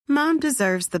Mom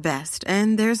deserves the best,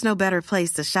 and there's no better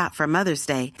place to shop for Mother's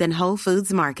Day than Whole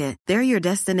Foods Market. They're your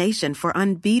destination for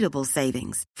unbeatable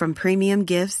savings, from premium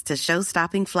gifts to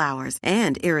show-stopping flowers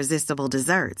and irresistible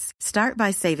desserts. Start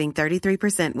by saving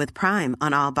 33% with Prime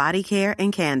on all body care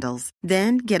and candles.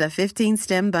 Then get a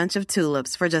 15-stem bunch of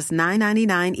tulips for just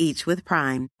 $9.99 each with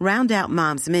Prime. Round out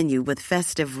Mom's menu with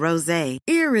festive rosé,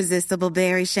 irresistible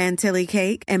berry chantilly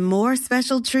cake, and more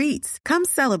special treats. Come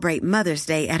celebrate Mother's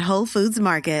Day at Whole Foods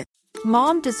Market.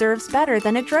 Mom deserves better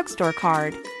than a drugstore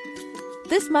card.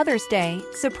 This Mother's Day,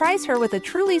 surprise her with a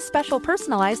truly special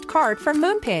personalized card from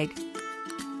Moonpig.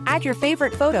 Add your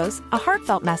favorite photos, a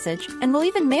heartfelt message, and we'll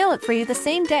even mail it for you the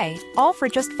same day, all for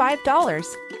just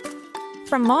 $5.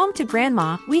 From mom to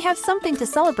grandma, we have something to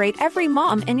celebrate every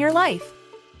mom in your life.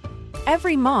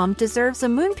 Every mom deserves a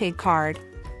Moonpig card.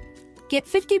 Get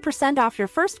 50% off your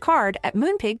first card at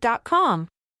moonpig.com.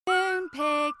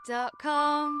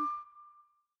 Moonpig.com.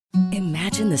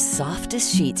 Imagine the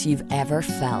softest sheets you've ever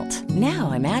felt.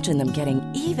 Now imagine them getting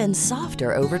even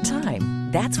softer over time.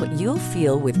 That's what you'll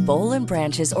feel with Boll &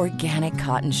 Branch's organic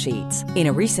cotton sheets. In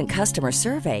a recent customer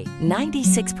survey,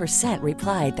 96%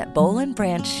 replied that Boll &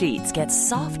 Branch sheets get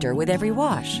softer with every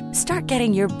wash. Start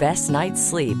getting your best night's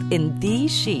sleep in these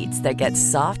sheets that get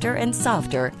softer and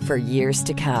softer for years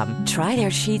to come. Try their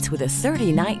sheets with a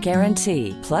 30-night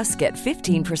guarantee. Plus, get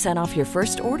 15% off your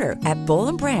first order at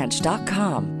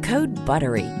bollandbranch.com. Code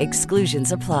BUTTERY.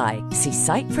 Exclusions apply. See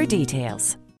site for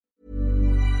details.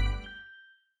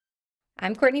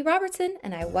 I'm Courtney Robertson,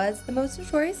 and I was the most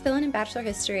notorious villain in Bachelor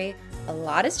history. A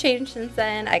lot has changed since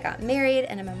then. I got married,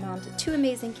 and I'm a mom to 2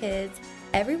 amazing kids.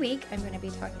 Every week, I'm going to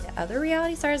be talking to other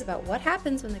reality stars about what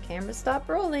happens when the cameras stop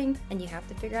rolling, and you have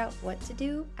to figure out what to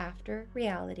do after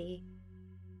reality.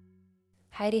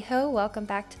 Heidi ho, welcome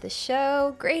back to the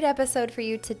show. Great episode for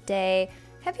you today.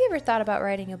 Have you ever thought about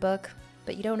writing a book,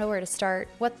 but you don't know where to start,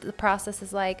 what the process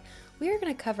is like? We are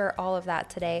going to cover all of that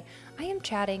today. I am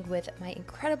chatting with my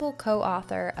incredible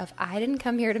co-author of I Didn't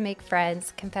Come Here to Make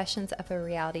Friends, Confessions of a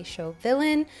Reality Show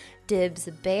Villain, Dibs,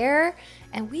 Baer,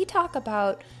 and we talk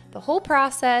about the whole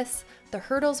process, the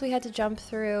hurdles we had to jump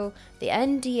through, the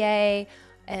NDA,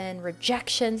 and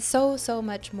rejection, so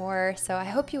much more. So I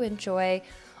hope you enjoy.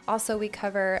 Also, we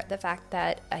cover the fact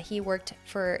that he worked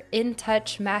for In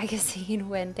Touch magazine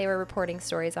when they were reporting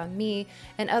stories on me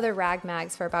and other rag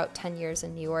mags for about 10 years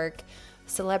in New York.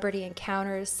 Celebrity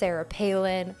encounters, Sarah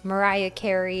Palin, Mariah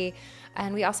Carey,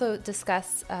 and we also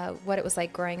discuss what it was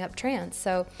like growing up trans.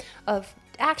 So, an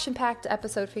action-packed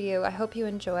episode for you. I hope you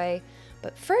enjoy.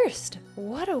 But first,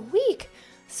 what a week!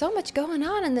 So much going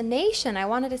on in the nation. I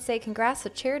wanted to say congrats to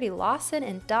Charity Lawson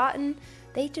and Dotun.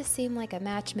 They just seem like a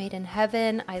match made in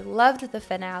heaven. I loved the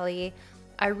finale.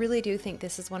 I really do think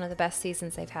this is one of the best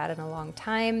seasons they've had in a long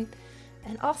time.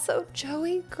 And also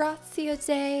Joey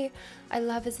Graziadei. I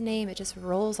love his name. It just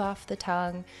rolls off the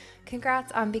tongue.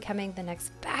 Congrats on becoming the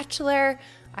next Bachelor.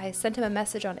 I sent him a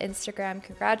message on Instagram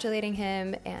congratulating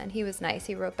him, and he was nice.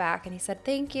 He wrote back and he said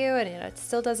thank you, and it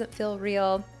still doesn't feel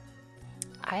real.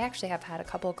 I actually have had a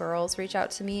couple girls reach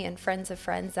out to me and friends of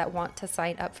friends that want to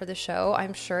sign up for the show.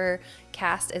 I'm sure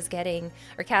casting is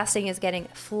getting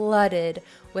flooded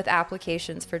with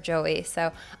applications for Joey.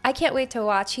 So I can't wait to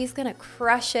watch. He's going to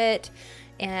crush it.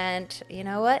 And you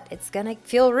know what? It's going to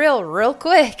feel real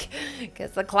quick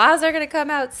because the claws are going to come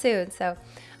out soon. So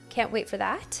can't wait for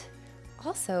that.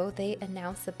 Also, they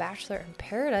announced the Bachelor in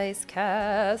Paradise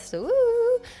cast.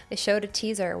 Ooh! They showed a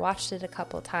teaser, watched it a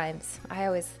couple times. I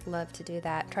always love to do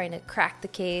that, trying to crack the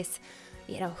case.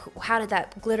 You know, how did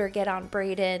that glitter get on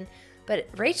Brayden? But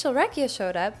Rachel Recchia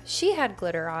showed up. She had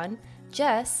glitter on.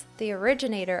 Jess, the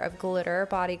originator of glitter,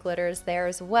 body glitter, is there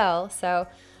as well. So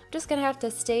I'm just going to have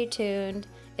to stay tuned.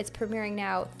 It's premiering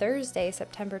now Thursday,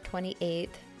 September 28th.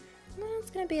 It's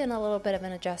going to be in a little bit of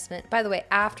an adjustment. By the way,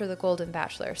 after the Golden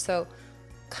Bachelor. So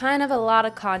kind of a lot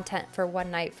of content for one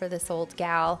night for this old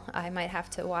gal. I might have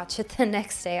to watch it the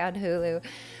next day on Hulu.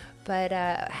 But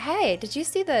hey, did you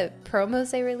see the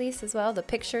promos they released as well? The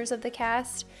pictures of the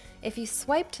cast? If you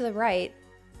swipe to the right,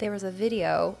 there was a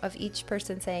video of each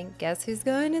person saying, guess who's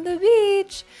going to the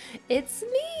beach? It's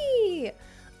me!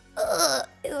 Ugh,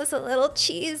 it was a little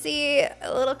cheesy,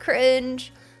 a little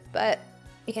cringe, but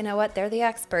you know what? They're the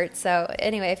experts. So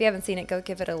anyway, if you haven't seen it, go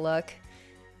give it a look.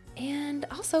 And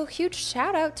also, huge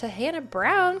shout out to Hannah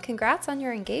Brown. Congrats on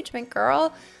your engagement,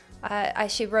 girl.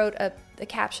 She wrote a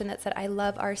caption that said, I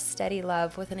love our steady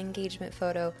love, with an engagement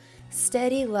photo.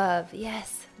 Steady love.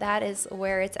 Yes, that is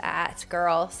where it's at,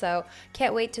 girl. So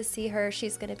can't wait to see her.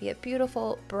 She's going to be a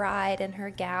beautiful bride in her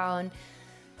gown.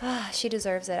 She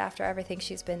deserves it after everything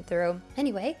she's been through.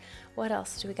 Anyway, what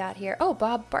else do we got here? Oh,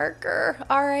 Bob Barker,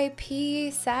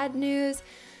 R.I.P., sad news.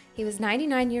 He was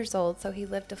 99 years old, so he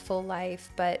lived a full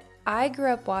life, but I grew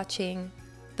up watching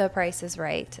The Price is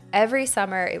Right. Every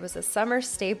summer, it was a summer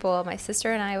staple. My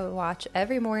sister and I would watch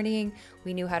every morning.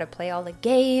 We knew how to play all the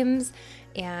games,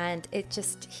 and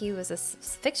he was a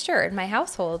fixture in my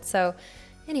household. So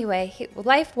anyway,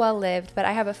 life well lived, but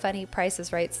I have a funny Price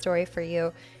is Right story for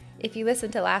you. If you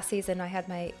listened to last season, I had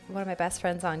one of my best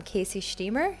friends on, Casey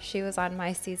Steamer. She was on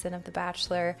my season of The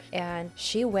Bachelor, and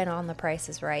she went on The Price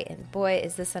is Right. And boy,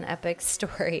 is this an epic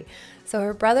story. So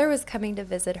her brother was coming to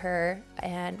visit her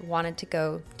and wanted to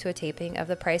go to a taping of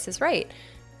The Price is Right.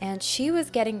 And she was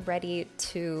getting ready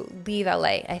to leave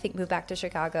LA, I think move back to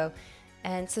Chicago.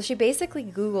 And so she basically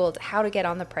Googled how to get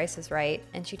on The Price is Right,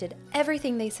 and she did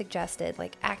everything they suggested,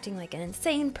 like acting like an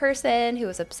insane person who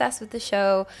was obsessed with the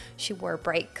show. She wore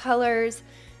bright colors.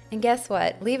 And guess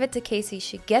what? Leave it to Casey.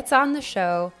 She gets on the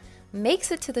show, makes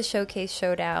it to the showcase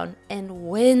showdown, and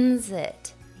wins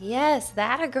it. Yes,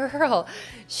 that a girl.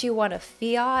 She won a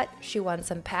Fiat. She won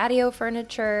some patio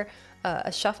furniture,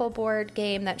 a shuffleboard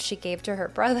game that she gave to her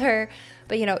brother.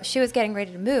 But, she was getting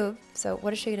ready to move, so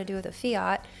what is she going to do with a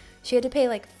Fiat? She had to pay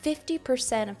like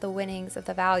 50% of the winnings of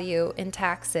the value in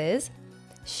taxes.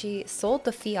 She sold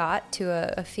the Fiat to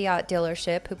a Fiat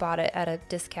dealership who bought it at a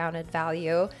discounted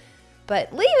value.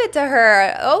 But leave it to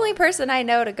her. Only person I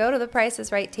know to go to the Price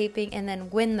is Right taping and then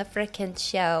win the frickin'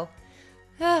 show.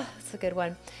 Oh, that's a good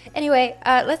one. Anyway,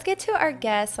 let's get to our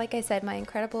guest. Like I said, my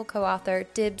incredible co-author,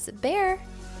 Dibs Baer.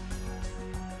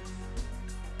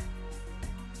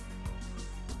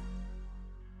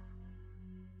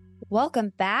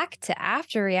 Welcome back to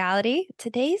After Reality.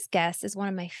 Today's guest is one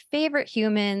of my favorite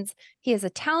humans. He is a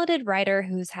talented writer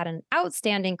who's had an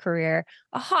outstanding career,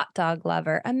 a hot dog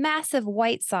lover, a massive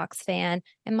White Sox fan,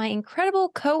 and my incredible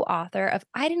co-author of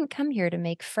I Didn't Come Here to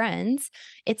Make Friends.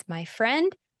 It's my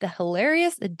friend, the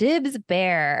hilarious Dibs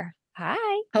Baer.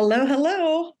 Hi. Hello,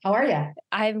 hello. How are you?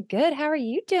 I'm good. How are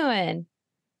you doing?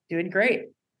 Doing great.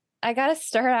 I got to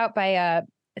start out by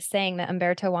saying that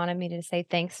Umberto wanted me to say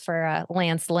thanks for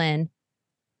Lance Lynn.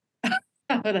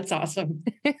 Oh, that's awesome.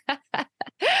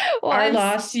 Well, Our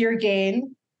loss, your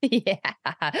gain. Yeah.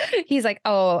 He's like,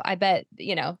 oh, I bet,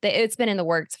 it's been in the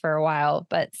works for a while,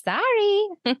 but sorry.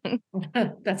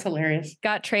 That's hilarious.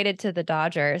 Got traded to the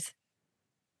Dodgers.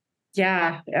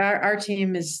 Yeah. Our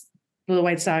team the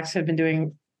White Sox have been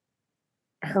doing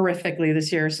horrifically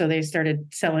this year. So they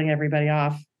started selling everybody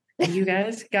off. And you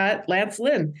guys got Lance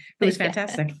Lynn, who was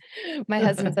fantastic. My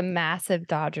husband's a massive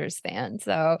Dodgers fan.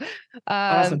 So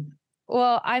awesome.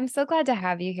 Well, I'm so glad to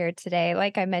have you here today.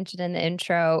 Like I mentioned in the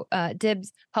intro,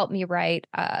 Dibs helped me write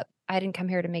I Didn't Come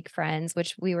Here to Make Friends,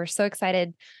 which we were so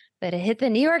excited that it hit the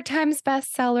New York Times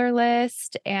bestseller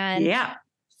list. And, yeah,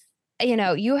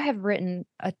 you have written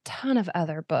a ton of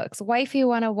other books. Wifey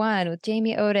 101 with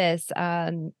Jamie Otis.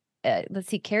 Let's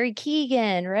see, Carrie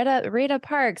Keegan, Rita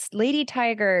Parks, Lady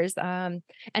Tigers. And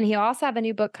he also have a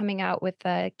new book coming out with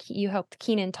you helped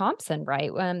Kenan Thompson write.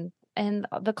 And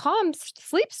the Calm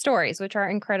Sleep Stories, which are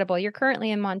incredible. You're currently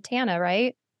in Montana,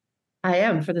 right? I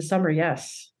am for the summer.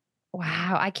 Yes.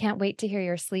 Wow. I can't wait to hear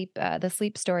your the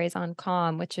sleep stories on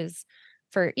Calm, which is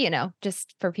for,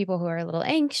 just for people who are a little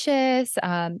anxious.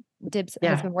 Dibs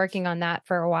has been working on that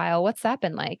for a while. What's that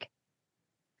been like?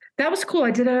 That was cool.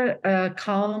 I did a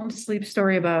calm sleep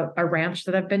story about a ranch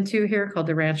that I've been to here called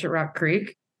the Ranch at Rock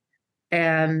Creek.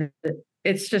 And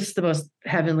it's just the most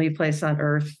heavenly place on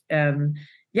earth. And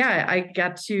yeah, I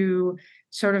got to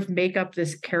sort of make up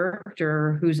this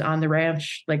character who's on the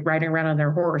ranch, like riding around on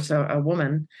their horse, a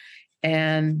woman,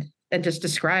 and just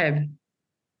describe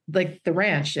like the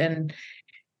ranch. And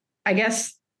I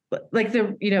guess like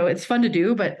it's fun to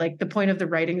do, but like the point of the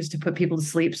writing is to put people to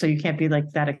sleep. So you can't be like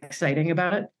that exciting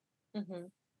about it. Mm-hmm.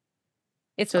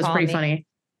 It's pretty funny.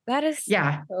 That is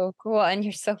so cool. And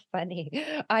you're so funny.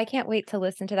 I can't wait to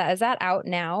listen to that. Is that out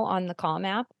now on the Calm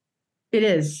app? It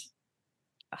is.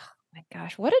 Oh my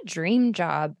gosh. What a dream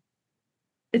job.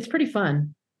 It's pretty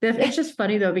fun. It's just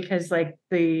funny though, because like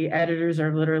the editors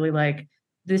are literally like,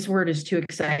 this word is too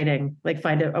exciting. Like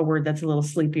find a word that's a little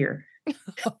sleepier.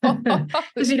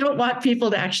 Because you don't want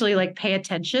people to actually like pay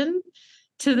attention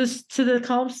to the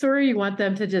Calm story. You want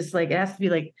them to just like, it has to be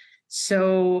like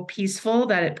so peaceful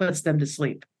that it puts them to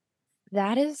sleep.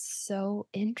 That is so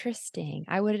interesting.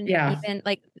 I wouldn't even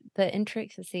like the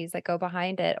intricacies that go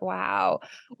behind it. Wow.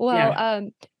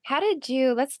 Well, how did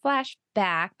you, let's flash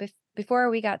back before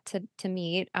we got to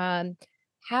meet.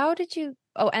 How did you?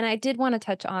 Oh, and I did want to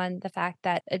touch on the fact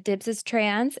that Dibs is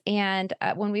trans. And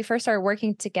when we first started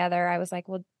working together, I was like,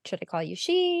 well, should I call you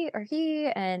she or he?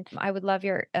 And I would love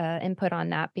your input on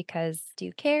that because do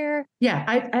you care? Yeah,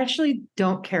 I actually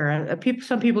don't care.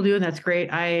 Some people do, and that's great.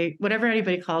 Whatever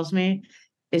anybody calls me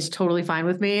is totally fine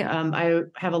with me. I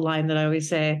have a line that I always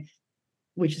say,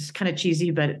 which is kind of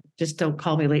cheesy, but just don't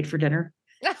call me late for dinner.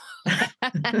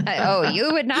 Oh,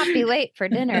 you would not be late for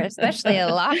dinner, especially a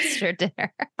lobster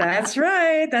dinner. That's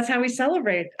right. That's how we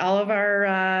celebrate all of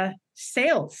our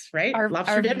sales, right?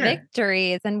 Lobster Our dinner.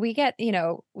 victories. And we get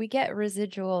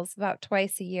residuals about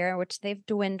twice a year, which they've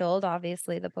dwindled.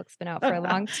 Obviously, the book's been out for a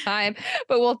long time,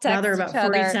 but we'll text now they're about each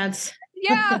other. 40 cents.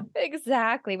 Yeah,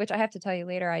 exactly. Which I have to tell you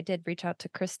later, I did reach out to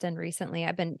Kristen recently.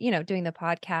 I've been, doing the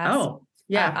podcast. Oh,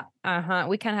 yeah.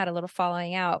 We kind of had a little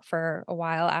falling out for a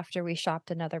while after we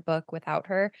shopped another book without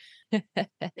her.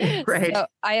 Right. So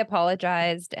I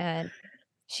apologized and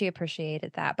she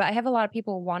appreciated that. But I have a lot of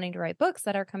people wanting to write books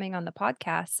that are coming on the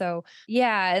podcast. So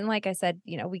yeah. And like I said,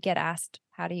 we get asked,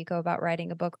 how do you go about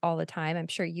writing a book all the time? I'm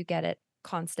sure you get it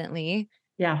constantly.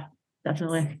 Yeah,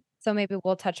 definitely. So maybe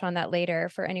we'll touch on that later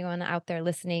for anyone out there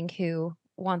listening who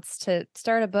wants to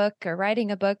start a book or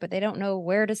writing a book, but they don't know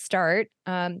where to start.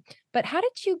 But how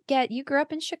did you grew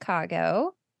up in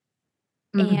Chicago?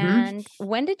 Mm-hmm. And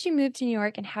when did you move to New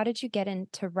York and how did you get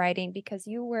into writing? Because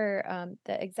you were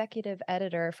the executive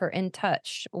editor for In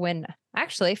Touch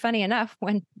actually, funny enough,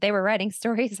 when they were writing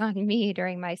stories on me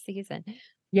during my season.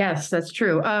 Yes, that's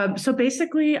true. So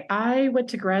basically, I went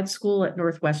to grad school at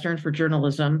Northwestern for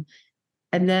journalism.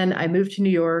 And then I moved to New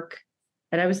York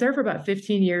and I was there for about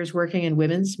 15 years working in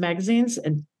women's magazines.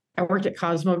 And I worked at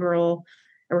Cosmo Girl.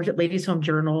 I worked at Ladies Home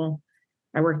Journal.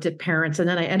 I worked at Parents. And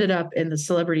then I ended up in the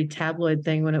celebrity tabloid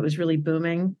thing when it was really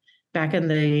booming back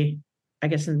in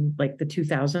in like the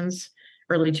 2000s,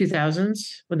 early 2000s,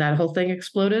 when that whole thing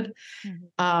exploded.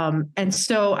 Mm-hmm. And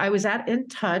so I was at In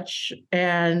Touch,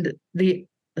 and the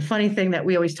funny thing that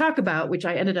we always talk about, which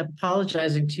I ended up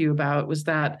apologizing to you about, was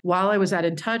that while I was at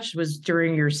In Touch was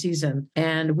during your season,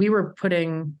 and we were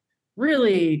putting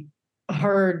really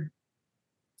hard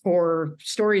for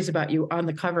stories about you on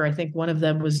the cover. I think one of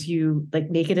them was you like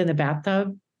naked in the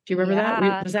bathtub. Do you remember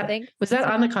that? Was that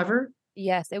on the cover?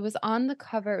 Yes, it was on the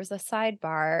cover. It was a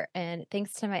sidebar, and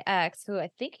thanks to my ex, who I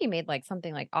think he made like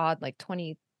something like odd, like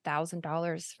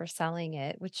 $20,000 for selling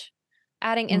it, which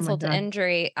adding insult to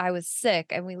injury, I was sick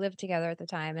and we lived together at the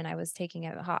time and I was taking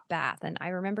a hot bath. And I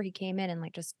remember he came in and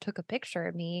like just took a picture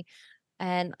of me.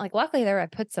 And like, luckily I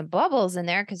put some bubbles in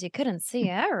there because you couldn't see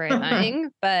everything.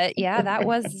 But yeah, that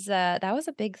was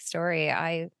a big story.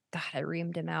 I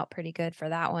reamed him out pretty good for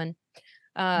that one.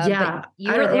 Yeah,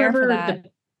 you were there for that.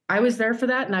 I was there for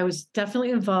that. And I was definitely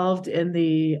involved in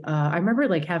I remember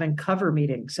like having cover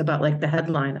meetings about like the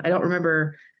headline. I don't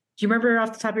remember. Do you remember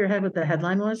off the top of your head what the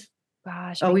headline was?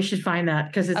 Gosh. We should find that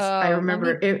because I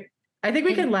remember it. I think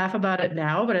we can laugh about it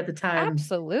now, but at the time.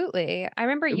 Absolutely. I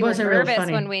remember you were nervous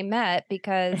when we met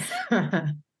because,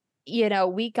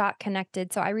 we got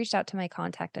connected. So I reached out to my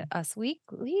contact at Us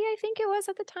Weekly, I think it was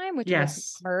at the time, which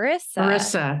was Marissa.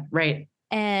 Marissa, right.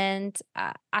 And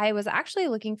I was actually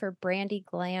looking for Brandy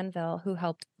Glanville, who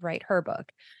helped write her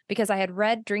book, because I had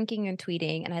read Drinking and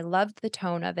Tweeting and I loved the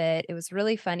tone of it. It was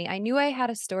really funny. I knew I had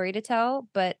a story to tell,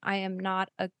 but I am not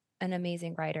an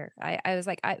amazing writer. I was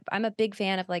like, I'm a big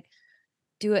fan of like,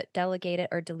 do it, delegate it,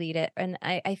 or delete it. And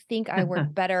I think I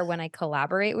work better when I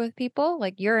collaborate with people.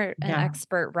 Like you're an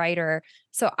expert writer.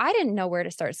 So I didn't know where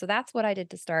to start. So that's what I did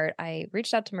to start. I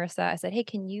reached out to Marissa. I said, hey,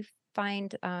 can you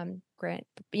find Grant?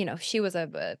 She was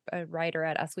a writer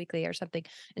at Us Weekly or something.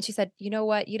 And she said, you know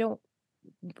what?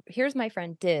 Here's my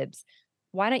friend Dibs.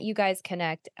 Why don't you guys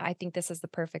connect? I think this is the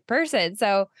perfect person.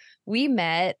 So we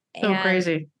met. So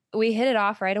crazy. We hit it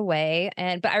off right away.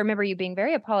 But I remember you being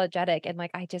very apologetic and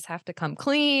like, I just have to come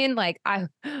clean. Like I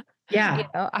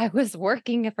was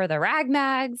working for the rag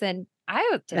mags and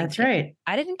that's right.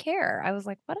 I didn't care. I was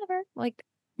like, whatever. Like,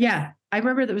 yeah, I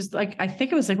remember that was like, I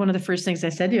think it was like one of the first things I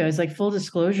said to you. I was like, full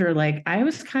disclosure, like I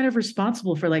was kind of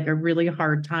responsible for like a really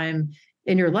hard time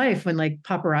in your life when like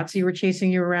paparazzi were chasing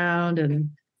you around. And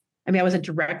I mean, I wasn't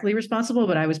directly responsible,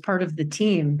 but I was part of the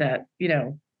team that,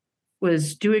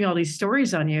 was doing all these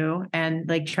stories on you and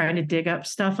like trying to dig up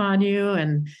stuff on you.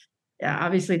 And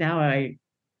obviously now I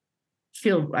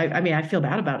feel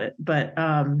bad about it, but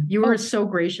you were so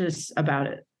gracious about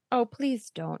it. Oh,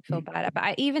 please don't feel bad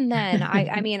about it. Even then,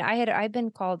 I've been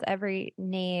called every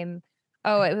name.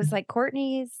 Oh, it was like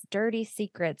Courtney's Dirty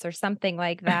Secrets or something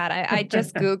like that. I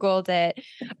just Googled it.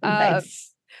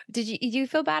 Nice. Did you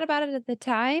feel bad about it at the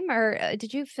time, or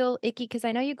did you feel icky? Because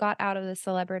I know you got out of the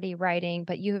celebrity writing,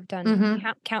 but you have done Hmm.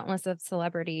 countless of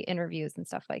celebrity interviews and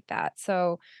stuff like that.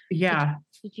 So did Yeah.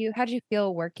 how did you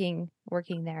feel working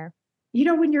there?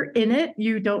 When you're in it,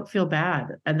 you don't feel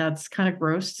bad. And that's kind of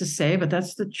gross to say, but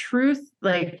that's the truth.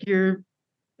 Like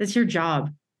it's your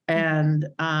job. And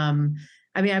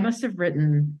I mean, I must have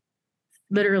written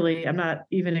literally, I'm not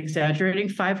even exaggerating,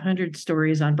 500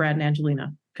 stories on Brad and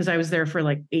Angelina because I was there for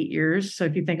like 8 years. So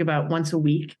if you think about once a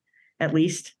week, at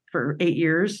least for 8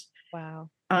 years, Wow.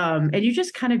 and you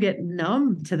just kind of get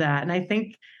numb to that. And I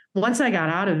think once I got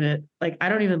out of it, like I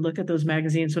don't even look at those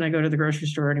magazines when I go to the grocery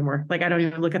store anymore. Like I don't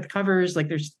even look at the covers. Like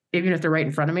there's even if they're right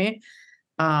in front of me.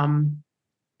 Um,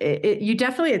 you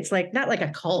definitely it's like not like a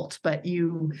cult, but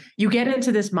you get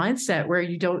into this mindset where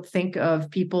you don't think of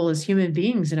people as human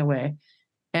beings in a way.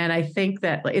 And I think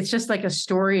that it's just like a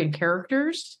story and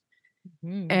characters.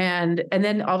 Mhm. And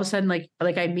then all of a sudden, like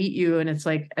I meet you and it's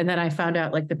like, and then I found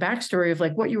out like the backstory of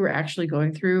like what you were actually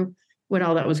going through when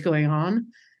all that was going on.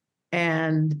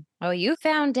 And Oh, you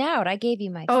found out. I gave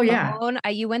you my oh yeah, phone.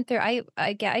 You went through.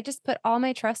 I just put all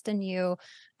my trust in you.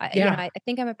 yeah, I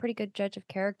think I'm a pretty good judge of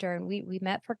character. And we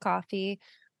met for coffee.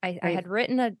 I right. had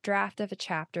written a draft of a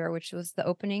chapter, which was the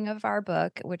opening of our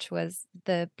book, which was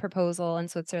the proposal in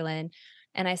Switzerland.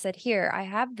 And I said, "Here, I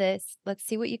have this. Let's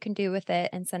see what you can do with it,"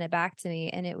 and send it back to me.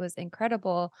 And it was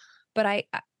incredible. But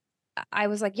I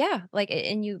was like, yeah, like,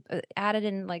 and you added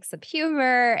in like some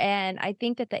humor. And I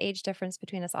think that the age difference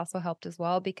between us also helped as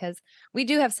well because we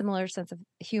do have similar sense of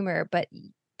humor,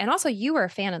 and also you were a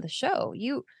fan of the show.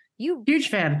 You, Huge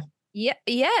fan. yeah,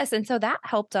 yes. And so that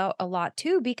helped out a lot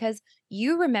too because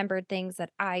you remembered things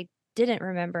that I didn't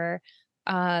remember.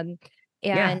 Um,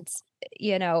 Yeah. and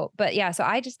but yeah, so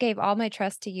I just gave all my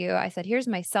trust to you. I said, here's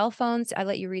my cell phones. I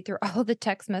let you read through all the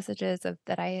text messages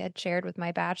that I had shared with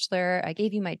my bachelor. I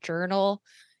gave you my journal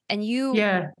and you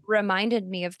Yeah. reminded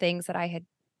me of things that I had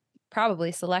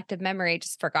probably selective memory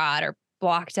just forgot or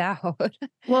blocked out.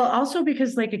 Well, also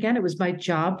because like again, it was my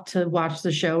job to watch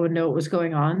the show and know what was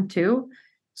going on too.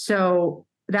 So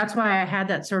that's why I had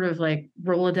that sort of like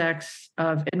Rolodex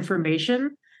of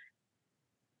information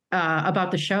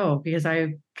about the show because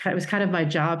it was kind of my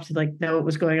job to like know what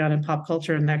was going on in pop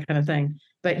culture and that kind of thing.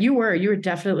 But you were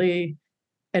definitely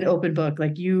an open book.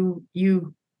 Like you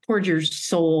poured your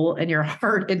soul and your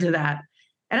heart into that.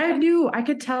 And I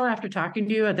could tell after talking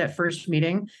to you at that first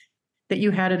meeting that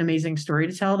you had an amazing story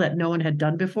to tell that no one had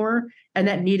done before and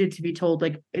that needed to be told.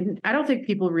 Like I don't think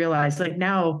people realize like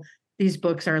now these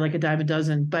books are like a dime a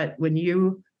dozen, but when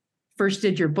you first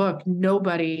did your book,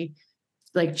 nobody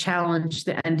like challenged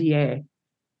the NDA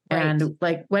Right. and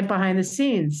like went behind the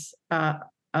scenes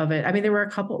of it. I mean, there were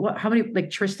a couple. How many? Like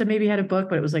Trista maybe had a book,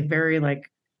 but it was like very like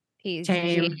PG,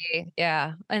 tame,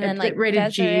 yeah, and then, like,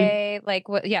 rated G. Desiree, like,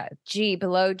 what yeah, G,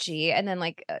 below G, and then,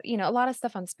 like, a lot of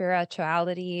stuff on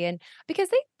spirituality and because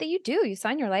you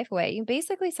sign your life away. You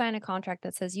basically sign a contract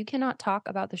that says you cannot talk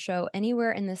about the show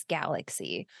anywhere in this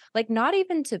galaxy, like, not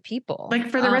even to people. Like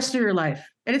for the rest of your life,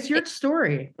 and it's your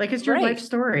story. Like it's your life Right.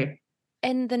 story.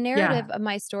 And the Yeah, narrative of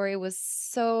my story was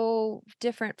so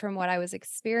different from what I was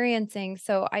experiencing.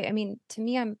 So I mean, to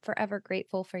me, I'm forever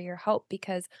grateful for your help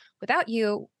because without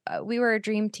you, we were a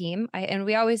dream team. And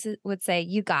we always would say,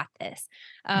 "You got this."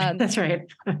 Um, that's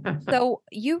right. so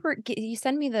you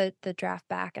send me the draft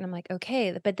back, and I'm like,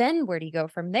 okay, but then where do you go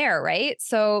from there, right?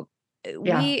 So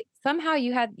Yeah, we somehow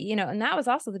you had, and that was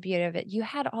also the beauty of it. You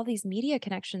had all these media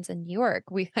connections in New York.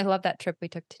 I love that trip we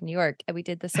took to New York and we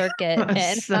did the circuit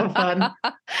and so fun.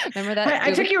 remember that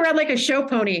I took you around like a show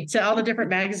pony to all the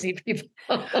different magazine people.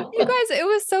 You guys, it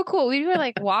was so cool. We were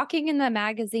like walking in the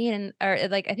magazine or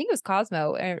like I think it was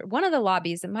Cosmo or one of the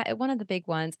lobbies, one of the big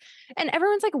ones. And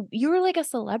everyone's like, you were like a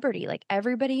celebrity. Like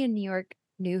everybody in New York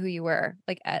knew who you were,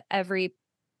 like at every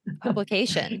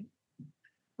publication.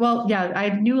 Well, yeah, I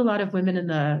knew a lot of women in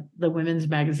the women's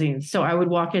magazines, so I would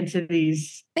walk into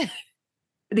I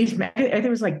think it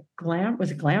was like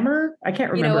was it Glamour? I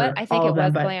can't You know what? remember I think all it of them,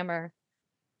 was but glamour.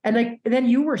 and like then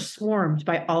you were swarmed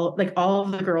by all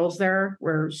of the girls there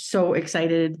were so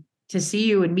excited to see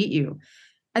you and meet you.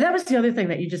 And that was the other thing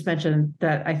that you just mentioned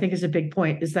that I think is a big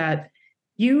point is that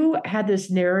you had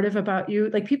this narrative about you.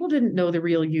 Like people didn't know the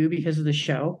real you because of the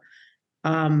show.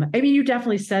 I mean, you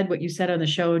definitely said what you said on the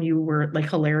show and you were like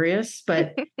hilarious,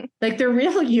 but like the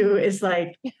real you is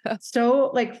like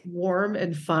so like warm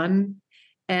and fun.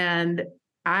 And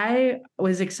I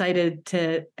was excited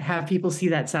to have people see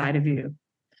that side of you.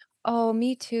 Oh,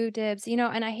 me too, Dibs.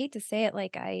 And I hate to say it,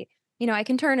 like I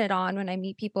can turn it on when I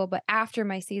meet people, but after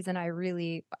my season, I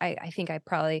think I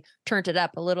probably turned it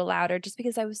up a little louder just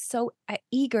because I was so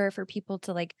eager for people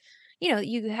to like,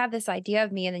 you have this idea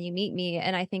of me and then you meet me.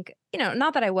 And I think,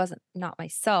 not that I wasn't not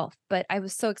myself, but I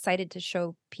was so excited to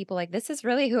show people like, this is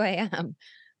really who I am.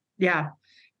 Yeah.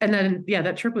 And then, yeah,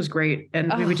 that trip was great.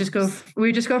 And we would just go,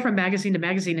 from magazine to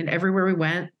magazine, and everywhere we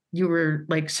went, you were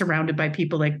like surrounded by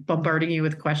people like bombarding you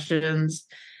with questions.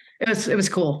 It was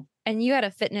cool. And you had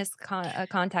a fitness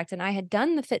contact, and I had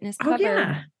done the fitness cover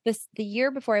yeah. the year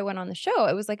before I went on the show.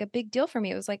 It was like a big deal for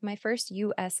me. It was like my first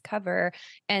US cover.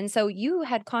 And so you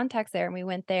had contacts there, and we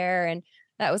went there, and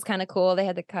that was kind of cool. They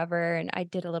had the cover, and I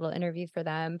did a little interview for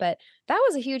them. But that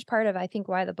was a huge part of, I think,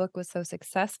 why the book was so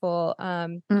successful,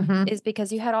 is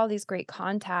because you had all these great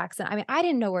contacts. And I mean, I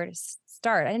didn't know where to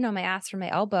start. I didn't know my ass from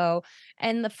my elbow.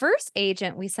 And the first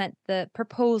agent we sent the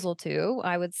proposal to,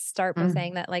 I would start by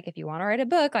saying that, like, if you want to write a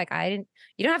book, like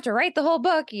you don't have to write the whole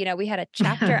book. We had a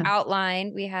chapter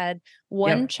outline. We had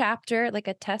one chapter, like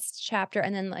a test chapter,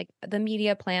 and then like the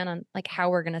media plan on like how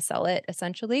we're going to sell it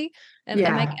essentially. Am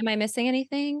I missing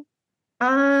anything?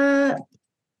 No,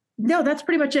 that's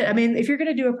pretty much it. I mean, if you're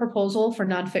going to do a proposal for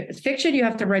fiction, you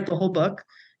have to write the whole book.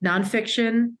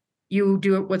 Nonfiction, you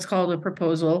do what's called a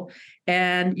proposal.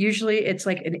 And usually it's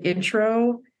like an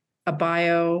intro, a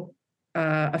bio,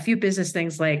 a few business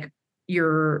things like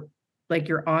your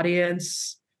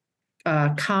audience,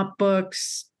 comp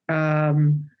books, a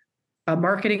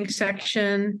marketing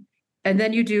section. And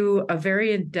then you do a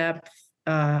very in-depth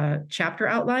chapter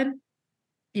outline.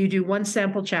 You do one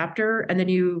sample chapter, and then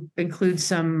you include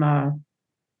some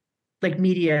like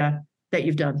media that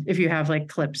you've done. If you have like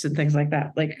clips and things like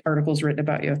that, like articles written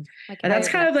about you. Like, and that's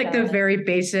kind of like the very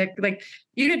basic, like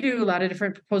you could do a lot of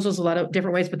different proposals, a lot of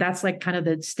different ways, but that's like kind of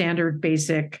the standard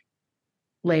basic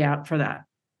layout for that.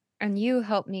 And you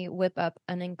helped me whip up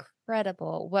an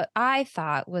incredible, what I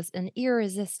thought was an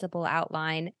irresistible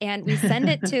outline. And we send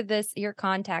it to your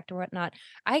contact or whatnot.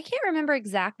 I can't remember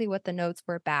exactly what the notes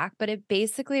were back, but it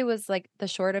basically was like, the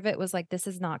short of it was like, this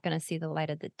is not going to see the light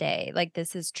of the day. Like,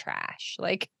 this is trash.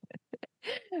 Like,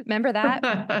 remember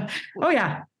that? Oh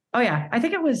yeah. I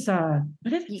think it was, what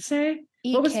did it say?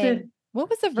 What was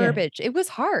the verbiage? Yeah. It was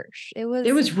harsh. It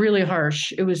was really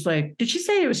harsh. It was like, did she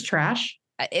say it was trash?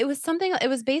 It was something, it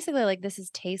was basically like, this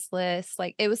is tasteless.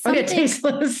 Like it was something,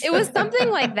 tasteless. It was something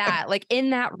like that, like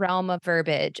in that realm of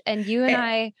verbiage. And you and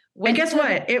I went. And guess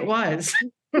what? It was.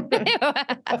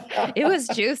 It was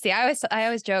juicy. I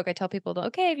always joke. I tell people,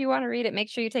 okay, if you want to read it, make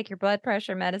sure you take your blood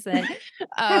pressure medicine.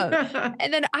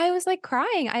 And then I was like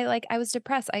crying. I was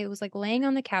depressed. I was like laying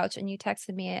on the couch, and you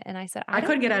texted me, and I said, I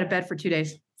couldn't get out of bed for 2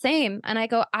 days. Same. And I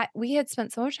go, we had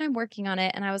spent so much time working on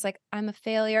it. And I was like, I'm a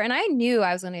failure. And I knew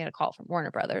I was going to get a call from Warner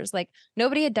Brothers. Like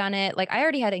nobody had done it. Like I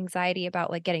already had anxiety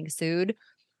about like getting sued.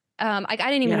 I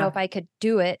didn't even know if I could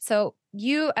do it. So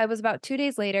I was about 2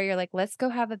 days later, you're like, let's go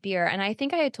have a beer. And I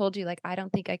think I had told you, like, I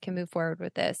don't think I can move forward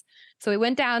with this. So we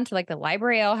went down to like the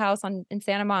Library Ale House in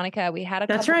Santa Monica. We had a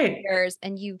couple of beers,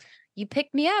 and you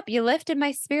picked me up. You lifted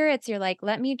my spirits. You're like,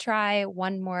 let me try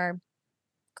one more.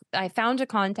 I found a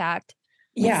contact.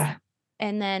 Yeah.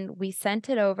 And then we sent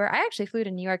it over. I actually flew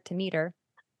to New York to meet her.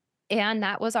 And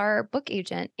that was our book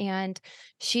agent. And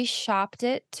she shopped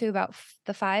it to about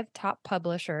the 5 top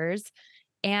publishers.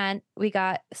 And we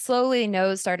got slowly,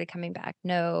 no's started coming back.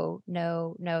 No.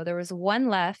 There was one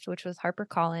left, which was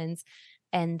HarperCollins.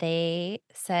 And they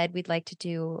said, we'd like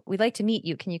to meet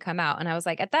you. Can you come out? And I was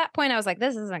like, at that point, I was like,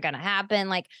 this isn't going to happen.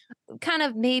 Like kind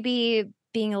of maybe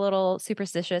being a little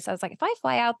superstitious. I was like, if I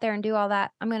fly out there and do all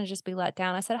that, I'm going to just be let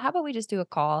down. I said, how about we just do a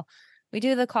call? We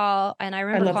do the call. And I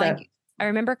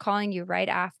remember calling you right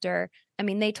after. I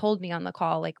mean, they told me on the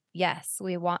call, like, yes,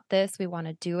 we want this. We want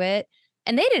to do it.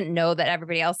 And they didn't know that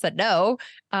everybody else said no.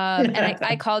 And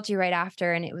I called you right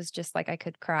after, and it was just like, I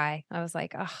could cry. I was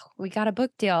like, oh, we got a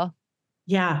book deal.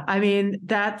 Yeah. I mean,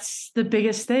 that's the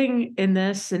biggest thing in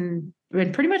this and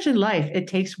pretty much in life. It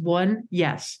takes one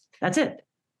yes. That's it.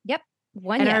 Yep.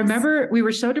 And yes. I remember we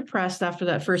were so depressed after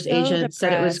that first agent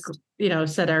said it was,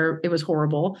 it was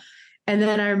horrible. And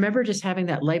then I remember just having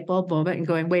that light bulb moment and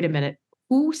going, wait a minute,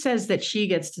 who says that she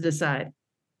gets to decide?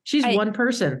 She's one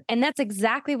person. And that's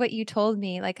exactly what you told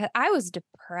me. Like I was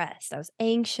depressed. I was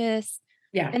anxious.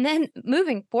 Yeah. And then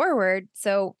moving forward.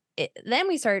 Then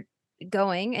we start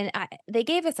going, and they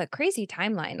gave us a crazy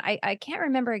timeline. I can't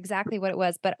remember exactly what it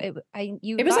was, but it was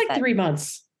like 3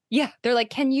 months. Yeah, they're like,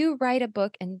 "Can you write a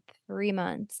book in 3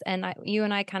 months?" And you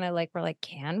and I kind of like were like,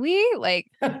 "Can we?" Like,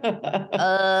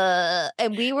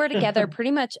 and we were together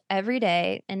pretty much every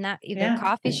day in that either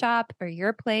coffee shop or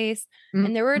your place.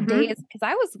 And there were days because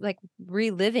I was like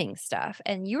reliving stuff,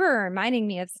 and you were reminding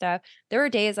me of stuff. There were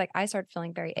days like I started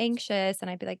feeling very anxious,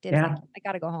 and I'd be like, "Dibs, I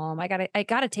gotta go home. I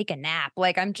gotta take a nap."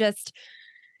 Like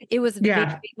it was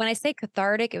when I say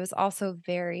cathartic, it was also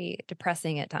very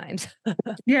depressing at times.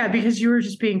 Yeah, because you were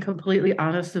just being completely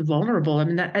honest and vulnerable. I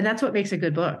mean, that's what makes a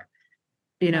good book.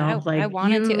 You know, I like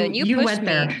wanted to, and you pushed went me.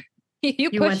 there. You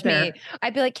You pushed went me. there.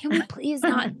 I'd be like, "Can we please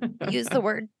not use the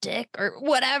word dick or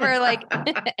whatever?" Like,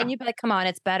 and you'd be like, "Come on,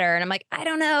 it's better." And I'm like, "I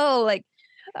don't know." Like,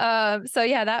 so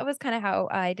yeah, that was kind of how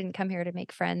I Didn't Come Here to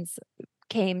Make Friends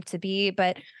came to be.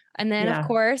 And then of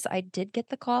course I did get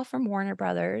the call from Warner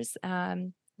Brothers.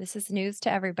 This is news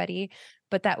to everybody,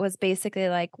 but that was basically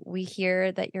like, "We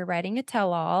hear that you're writing a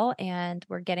tell-all and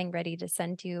we're getting ready to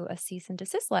send you a cease and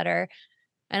desist letter."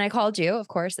 And I called you, of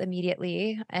course,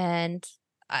 immediately and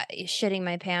shitting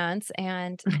my pants.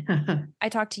 And I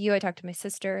talked to you. I talked to my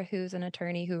sister, who's an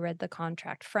attorney who read the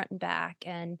contract front and back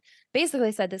and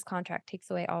basically said this contract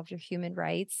takes away all of your human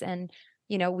rights. And,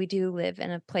 we do live in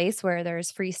a place where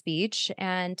there's free speech.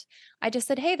 And I just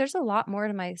said, "Hey, there's a lot more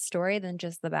to my story than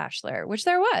just The Bachelor," which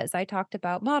there was. I talked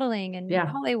about modeling and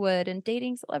Hollywood and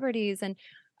dating celebrities. And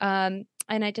I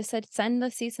just said, "Send the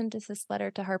cease and desist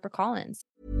letter to HarperCollins."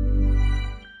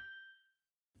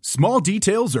 Small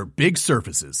details are big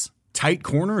surfaces. Tight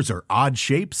corners are odd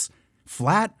shapes.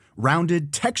 Flat,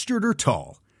 rounded, textured, or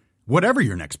tall. Whatever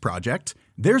your next project,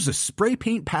 there's a spray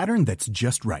paint pattern that's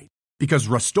just right. Because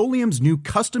Rust-Oleum's new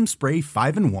Custom Spray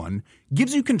 5-in-1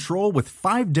 gives you control with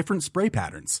 5 different spray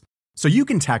patterns. So you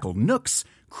can tackle nooks,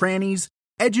 crannies,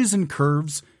 edges, and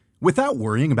curves without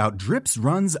worrying about drips,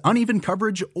 runs, uneven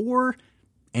coverage, or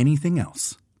anything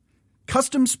else.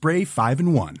 Custom Spray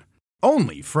 5-in-1.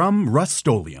 Only from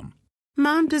Rust-Oleum.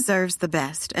 Mom deserves the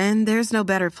best, and there's no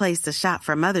better place to shop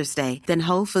for Mother's Day than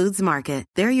Whole Foods Market.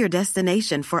 They're your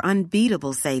destination for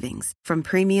unbeatable savings, from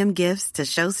premium gifts to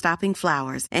show-stopping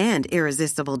flowers and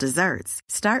irresistible desserts.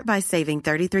 Start by saving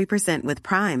 33% with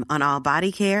Prime on all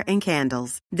body care and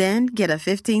candles. Then get a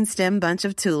 15-stem bunch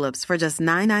of tulips for just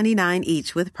 $9.99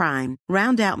 each with Prime.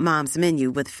 Round out Mom's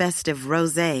menu with festive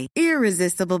rosé,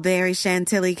 irresistible berry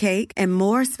chantilly cake, and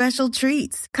more special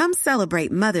treats. Come celebrate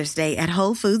Mother's Day at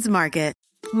Whole Foods Market.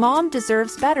 Mom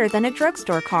deserves better than a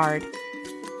drugstore card.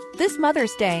 This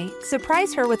Mother's Day,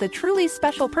 surprise her with a truly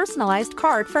special personalized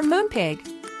card from Moonpig.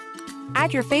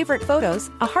 Add your favorite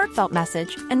photos, a heartfelt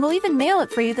message, and we'll even mail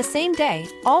it for you the same day,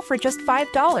 all for just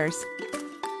 $5.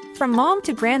 From mom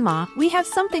to grandma, we have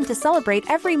something to celebrate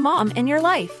every mom in your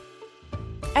life.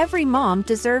 Every mom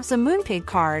deserves a Moonpig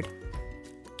card.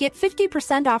 Get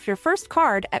 50% off your first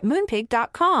card at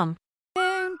moonpig.com.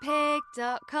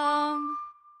 Moonpig.com.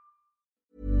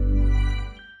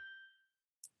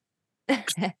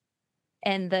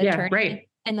 And the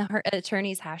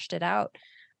attorneys hashed it out.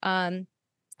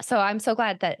 So I'm so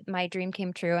glad that my dream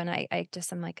came true. And I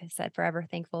just am, like I said, forever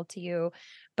thankful to you.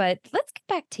 But let's get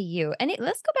back to you. And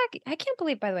let's go back. I can't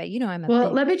believe, by the way,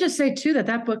 let me just say too,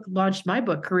 that book launched my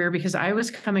book career because I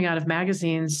was coming out of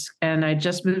magazines and I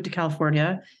just moved to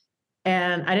California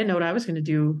and I didn't know what I was going to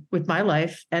do with my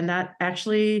life. And that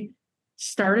actually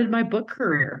started my book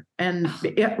career. And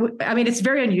it's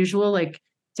very unusual, like,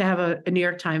 to have a New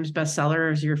York Times bestseller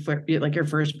as your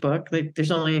first book. Like,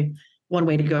 there's only one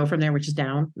way to go from there, which is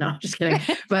down. No, I'm just kidding.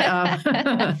 But I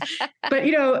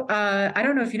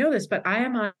don't know if you know this, but I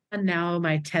am on now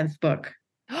my 10th book.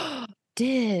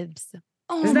 Dibs.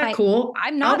 Oh, isn't that cool?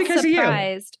 I'm not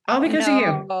surprised. All because of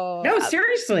you. No,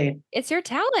 seriously. It's your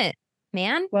talent,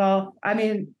 man. Well, I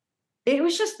mean, it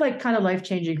was just like kind of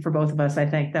life-changing for both of us, I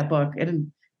think, that book,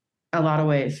 in a lot of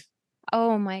ways.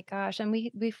 Oh my gosh. And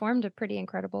we formed a pretty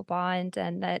incredible bond,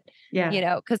 and that,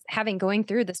 because going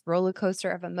through this roller coaster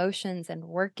of emotions and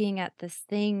working at this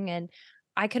thing, and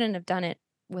I couldn't have done it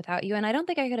without you. And I don't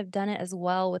think I could have done it as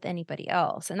well with anybody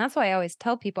else. And that's why I always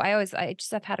tell people, I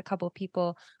just have had a couple of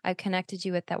people I've connected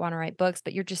you with that want to write books,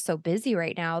 but you're just so busy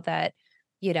right now that,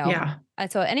 And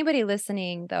so anybody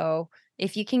listening though,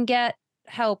 if you can get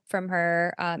help from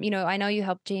her, I know you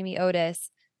helped Jamie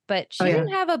Otis, but she didn't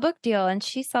have a book deal and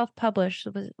she self-published,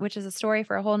 which is a story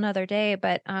for a whole nother day.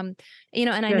 But, and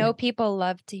I know people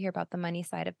love to hear about the money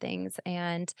side of things.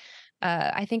 And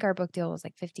I think our book deal was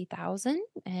like 50,000.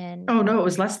 And oh no, it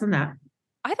was less than that.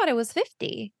 I thought it was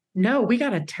 50. No, we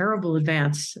got a terrible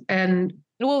advance. And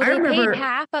I remember paid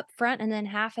half up front and then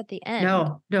half at the end.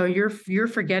 No, you're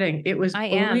forgetting. It was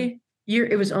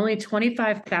only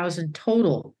 25,000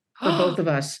 total for both of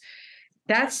us.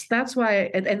 That's why.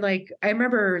 And like, I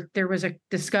remember there was a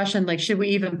discussion, like, should we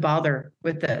even bother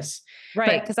with this?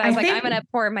 Right. But Cause I was like, I'm going to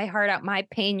pour my heart out, my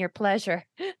pain, your pleasure.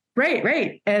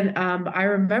 right. And I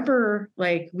remember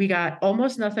like we got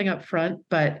almost nothing up front,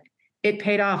 but it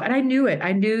paid off. And I knew it.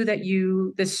 I knew that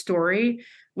this story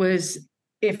was,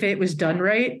 if it was done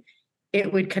right,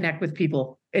 it would connect with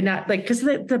people. And not like, because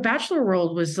the Bachelor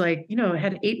world was like, it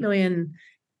had 8 million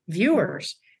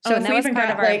viewers. So and if that we was even part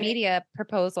got of our like, media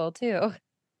proposal too.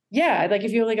 yeah, like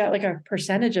if you only got like a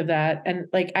percentage of that. And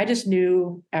like, I just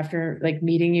knew after like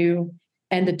meeting you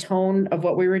and the tone of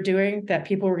what we were doing that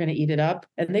people were going to eat it up,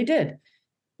 and they did.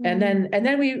 And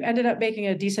then we ended up making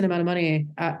a decent amount of money,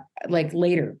 like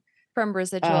later From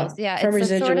residuals. Yeah. from It's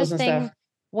the sort of residuals and thing. stuff.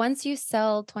 Once you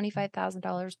sell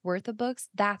 $25,000 worth of books,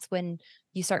 that's when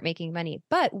you start making money.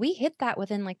 But we hit that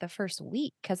within like the first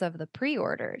week because of the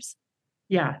pre-orders.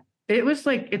 Yeah. It was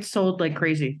like, it sold like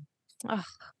crazy. Oh,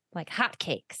 like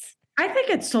hotcakes. I think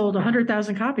it sold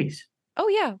 100,000 copies. Oh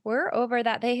yeah, we're over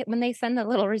that. When they send the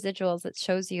little residuals, it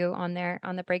shows you on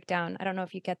the breakdown. I don't know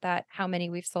if you get that, how many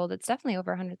we've sold. It's definitely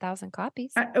over 100,000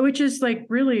 copies. Which is like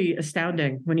really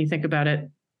astounding when you think about it.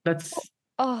 That's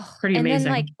pretty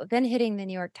amazing. Then hitting the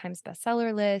New York Times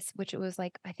bestseller list, which it was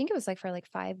like, I think it was like for like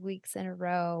 5 weeks in a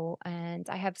row. And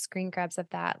I have screen grabs of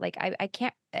that. Like I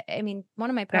can't, I mean, one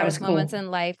of my proudest moments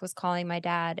in life was calling my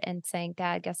dad and saying,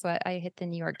 Dad, guess what? I hit the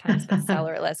New York Times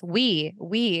bestseller list.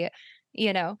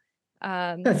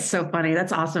 That's so funny.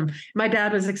 That's awesome. My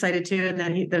dad was excited too. And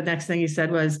then the next thing he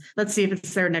said was, let's see if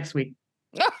it's there next week.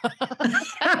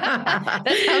 That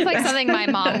sounds like something my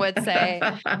mom would say.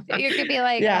 You could be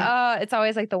like, oh, it's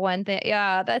always like the one thing.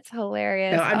 Yeah, that's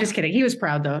hilarious. No, I'm just kidding. He was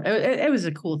proud though. It was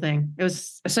a cool thing. It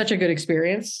was such a good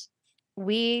experience.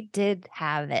 We did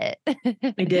have it.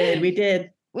 We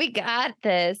did. We got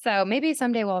this. So maybe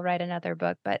someday we'll write another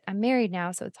book, but I'm married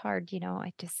now, so it's hard. You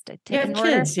have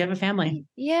kids, you have a family.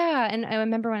 Yeah. And I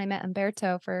remember when I met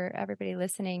Umberto, for everybody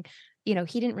listening, he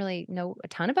didn't really know a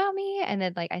ton about me. And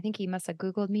then like, I think he must have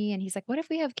Googled me, and he's like, what if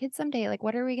we have kids someday? Like,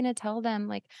 what are we going to tell them?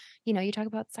 Like, you talk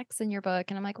about sex in your book.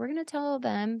 And I'm like, we're going to tell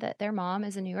them that their mom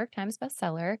is a New York Times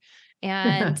bestseller.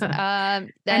 And,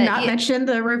 and not mention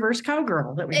the reverse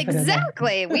cowgirl that we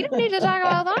exactly. We don't need to talk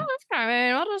about that. I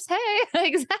mean, we'll just, hey,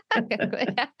 exactly.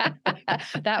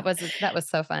 That was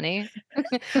so funny.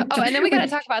 Oh, and then we got to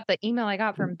talk about the email I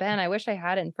got from Ben. I wish I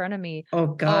had it in front of me. Oh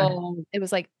God. It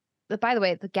was like, by the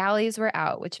way, the galleys were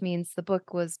out, which means the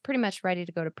book was pretty much ready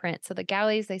to go to print. So the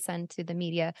galleys they send to the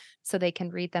media so they can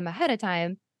read them ahead of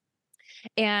time.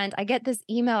 And I get this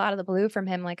email out of the blue from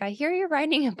him, like, I hear you're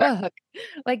writing a book,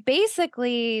 like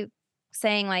basically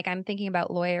saying like, I'm thinking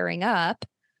about lawyering up,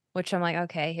 which I'm like,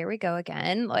 okay, here we go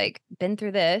again. Like, been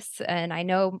through this and I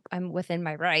know I'm within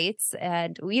my rights.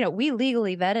 And, we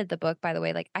legally vetted the book, by the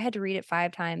way. Like, I had to read it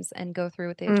 5 times and go through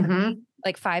with the attorney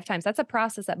like 5 times. That's a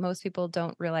process that most people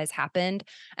don't realize happened.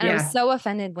 And I was so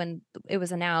offended when it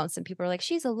was announced and people were like,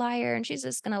 she's a liar and she's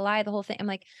just going to lie the whole thing. I'm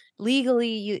like,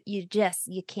 legally, you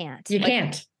can't. You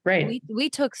can't. Right. We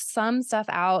took some stuff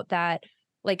out that,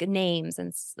 like, names,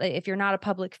 and if you're not a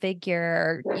public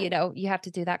figure, you have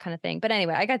to do that kind of thing. But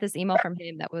anyway, I got this email from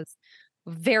him that was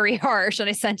very harsh, and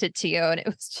I sent it to you, and it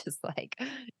was just like,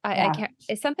 I can't.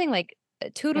 It's something like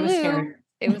toodaloo.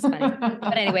 It was funny.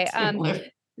 But anyway,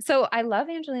 so I love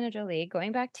Angelina Jolie.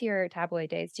 Going back to your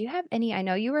tabloid days, do you have any? I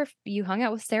know you hung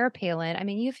out with Sarah Palin. I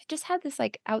mean, you've just had this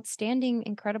like outstanding,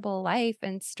 incredible life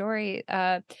and story.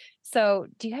 So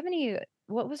do you have any?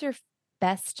 What was your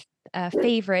best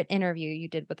favorite interview you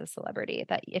did with a celebrity,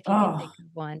 that if you can think of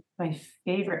one? My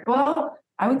favorite. Well,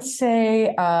 I would say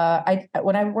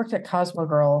when I worked at Cosmo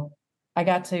Girl, I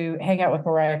got to hang out with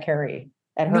Mariah Carey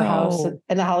at her house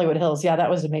in the Hollywood Hills. Yeah, that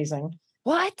was amazing.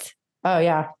 What? Oh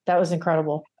yeah, that was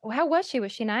incredible. How was she?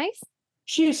 Was she nice?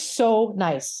 She was so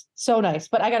nice. So nice.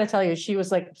 But I got to tell you, she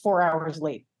was like 4 hours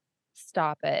late.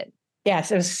 Stop it.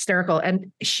 Yes, it was hysterical.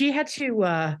 And she had to,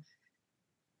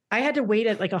 I had to wait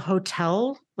at like a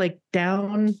hotel, like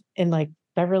down in like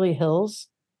Beverly Hills,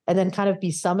 and then kind of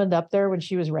be summoned up there when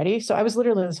she was ready. So I was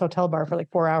literally in this hotel bar for like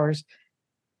 4 hours.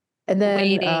 And then,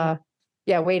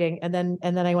 waiting. And then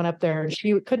I went up there, and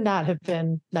she could not have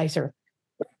been nicer.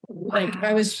 Like,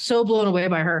 I was so blown away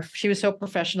by her. She was so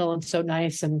professional and so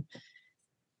nice. And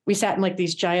we sat in like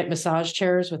these giant massage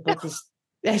chairs with like this,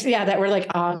 that were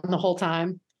like on the whole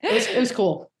time. It was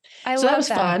cool. That was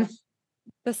fun.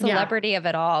 The celebrity of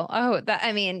it all. Oh,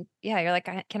 you're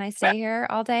like, can I stay here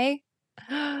all day?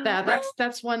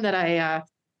 That's one that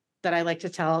I like to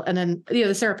tell. And then,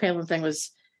 the Sarah Palin thing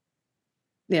was,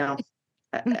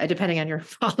 depending on your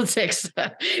politics,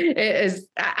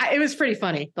 it was pretty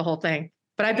funny, the whole thing.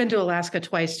 But I've been to Alaska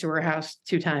twice, to her house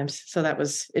 2 times. So that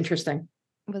was interesting.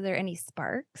 Was there any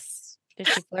sparks? Did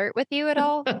she flirt with you at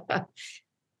all?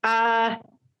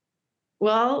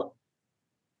 Well,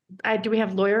 do we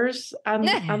have lawyers on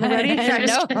the ready?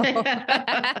 No.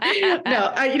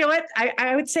 No, you know what?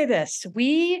 I would say this.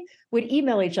 We would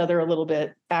email each other a little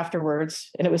bit afterwards,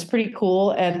 and it was pretty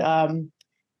cool. And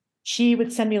she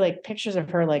would send me like pictures of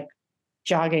her like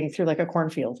jogging through like a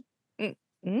cornfield.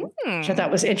 Which I thought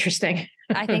was interesting.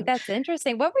 I think that's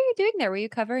interesting. What were you doing there? Were you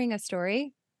covering a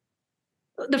story?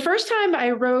 The first time I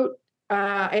wrote,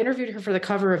 I interviewed her for the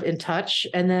cover of In Touch.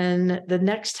 And then the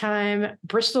next time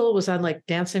Bristol was on like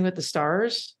Dancing with the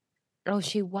Stars. Oh,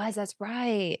 she was. That's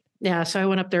right. Yeah. So I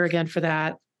went up there again for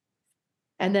that.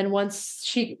 And then when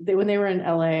they were in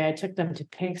LA, I took them to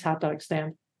Pink's hot dog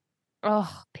stand.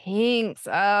 Oh, Pink's.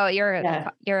 Oh, you're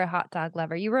a hot dog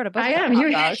lover. You wrote a book. I am.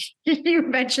 You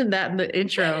mentioned that in the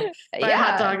intro. My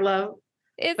hot dog love.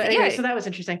 But anyway, so that was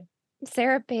interesting.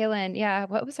 Sarah Palin. Yeah.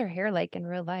 What was her hair like in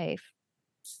real life?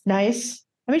 Nice.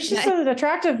 I mean, she's an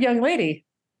attractive young lady.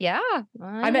 Yeah.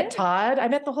 I met Todd. I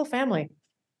met the whole family.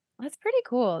 That's pretty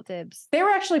cool, Dibs. They were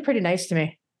actually pretty nice to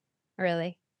me.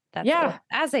 Really? That's yeah.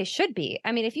 As they should be.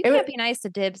 I mean, if you can't be nice to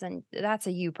Dibs, and that's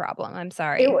a you problem. I'm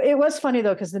sorry. It was funny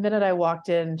though, because the minute I walked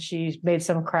in, she made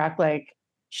some crack, like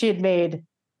she had made,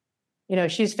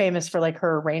 she's famous for like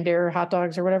her reindeer hot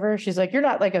dogs or whatever. She's like, "You're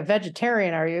not like a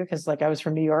vegetarian, are you?" Because like I was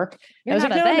from New York. I was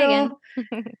like, "No."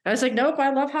 I was like, "Nope,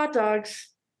 I love hot dogs."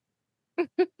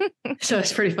 So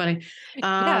it's pretty funny.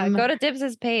 Go to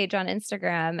Dibs's page on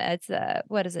Instagram. It's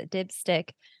what is it, Dibs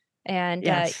Stick, and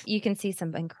you can see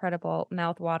some incredible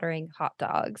mouth-watering hot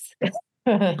dogs.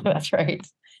 That's right,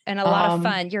 and a lot of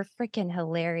fun. You're freaking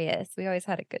hilarious. We always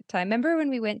had a good time. Remember when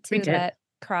we went to that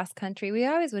cross country? We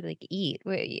always would like eat.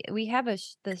 We have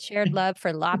the shared love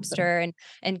for lobster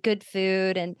and good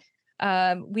food. And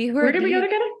where did we go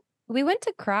together? We went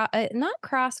to not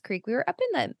Cross Creek. We were up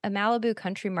in the Malibu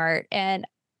Country Mart, and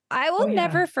I will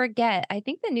never forget. I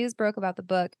think the news broke about the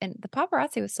book, and the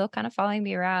paparazzi was still kind of following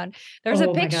me around. There's a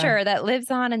picture that lives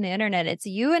on in the internet. It's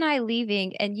you and I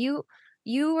leaving, and you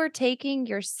were taking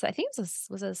your, I think was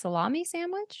it a salami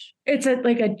sandwich? It's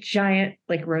like a giant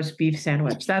like roast beef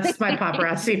sandwich. That's my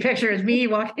paparazzi picture, is me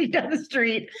walking down the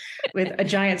street with a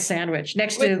giant sandwich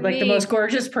next to like the most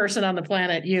gorgeous person on the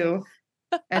planet, you.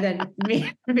 And then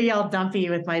me all dumpy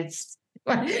with my,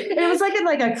 it was like in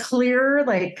like a clear,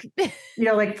 like,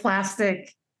 like plastic,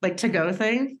 like to-go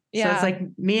thing. Yeah. So it's like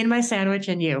me and my sandwich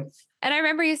and you. And I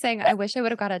remember you saying, I wish I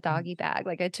would have got a doggy bag,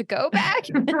 like a to-go bag.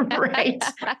 Right.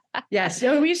 Yes.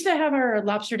 So we used to have our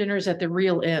lobster dinners at the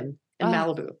Real Inn in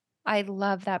Malibu. I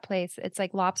love that place. It's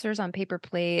like lobsters on paper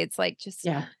plates. Like just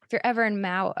if you're ever in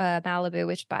Malibu,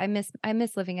 which I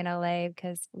miss living in LA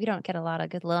because we don't get a lot of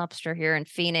good lobster here in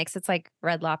Phoenix. It's like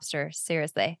Red Lobster,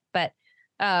 seriously. But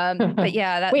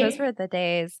yeah, those were the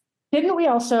days. Didn't we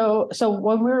also? So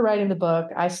when we were writing the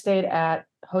book, I stayed at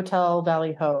Hotel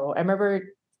Valley Ho. I remember.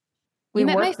 You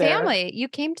met my family. You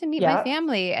came to meet my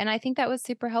family, and I think that was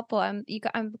super helpful. I'm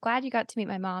glad you got to meet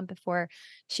my mom before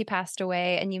she passed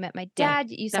away, and you met my dad.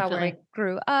 You saw where I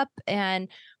grew up, and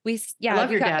I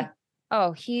love your dad.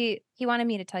 Oh, he wanted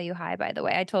me to tell you hi, by the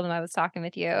way. I told him I was talking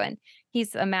with you, and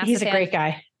he's a massive He's a fan. great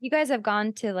guy. You guys have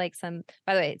gone to like by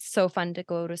the way, it's so fun to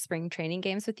go to spring training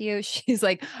games with you. She's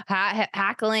like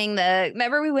hackling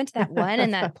remember we went to that one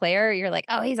and that player, you're like,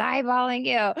 oh, he's eyeballing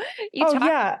you.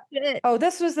 Shit. Oh,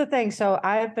 this was the thing. So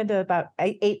I've been to about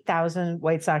 8,000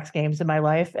 White Sox games in my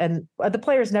life. And the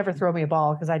players never throw me a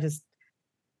ball because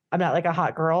I'm not like a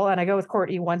hot girl. And I go with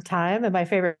Courtney one time and my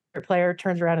favorite player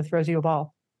turns around and throws you a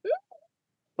ball.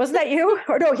 Wasn't that you?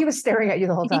 Or no, he was staring at you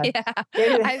the whole time.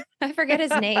 Yeah. I forget his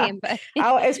name. But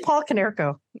it's Paul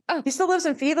Konerko. Oh. He lives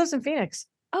in Phoenix.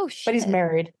 Oh, shit. But he's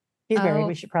married. Married.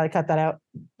 We should probably cut that out.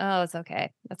 Oh, it's okay.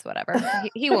 That's whatever.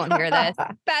 He won't hear this.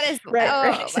 That is,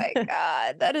 right. My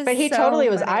God. That is. But he totally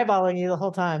was eyeballing you the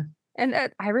whole time. And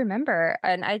I remember,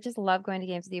 and I just love going to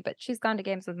games with you, but she's gone to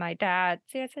games with my dad.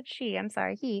 See, I said she. I'm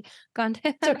sorry. He gone to.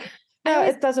 It's okay. No,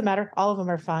 it doesn't matter. All of them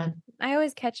are fine. I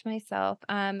always catch myself.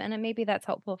 And maybe that's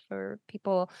helpful for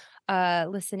people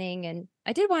listening. And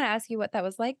I did want to ask you what that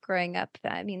was like growing up.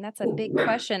 I mean, that's a big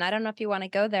question. I don't know if you want to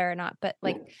go there or not, but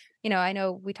like, I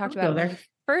know we talked about when we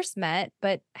first met,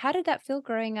 but how did that feel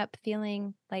growing up,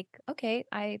 feeling like, okay,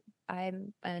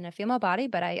 I'm in a female body,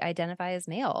 but I identify as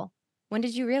male? When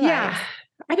did you realize? Yeah.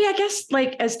 I mean, I guess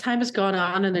like as time has gone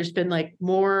on and there's been like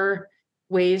more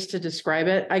ways to describe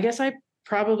it, I guess I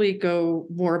probably go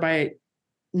more by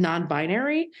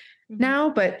non-binary now,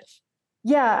 but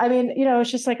yeah, I mean,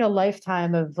 it's just like a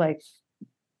lifetime of like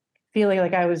feeling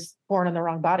like I was born in the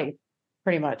wrong body.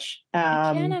 pretty much.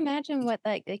 I can't imagine what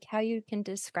like how you can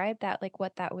describe that, like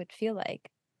what that would feel like,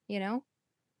 you know?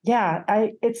 Yeah,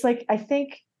 it's like, I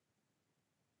think,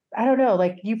 I don't know,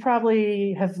 like you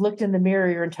probably have looked in the mirror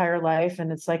your entire life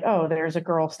and it's like, oh, there's a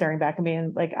girl staring back at me.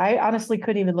 And like, I honestly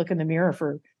couldn't even look in the mirror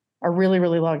for a really,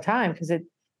 really long time because it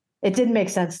didn't make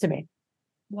sense to me.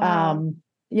 Wow.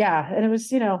 Yeah. And it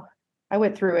was, I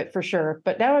went through it for sure,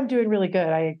 but now I'm doing really good.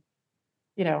 I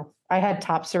had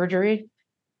top surgery. I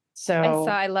So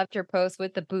loved your post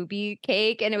with the booby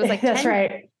cake and it was like that's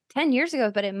right. 10 years ago,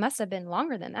 but it must have been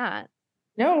longer than that.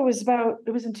 No, it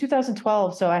was in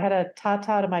 2012. So I had a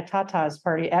Tata to my Tatas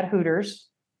party at Hooters.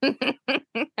 I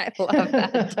love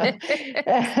that.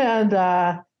 And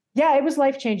yeah, it was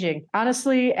life changing.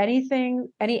 Honestly, any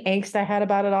angst I had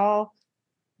about it all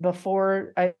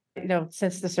before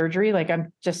since the surgery, like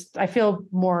I feel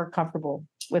more comfortable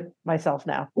with myself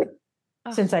now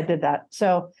since I did that.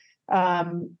 So, I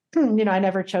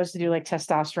never chose to do like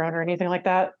testosterone or anything like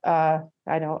that.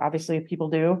 I know obviously people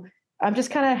do. I'm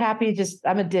just kind of happy.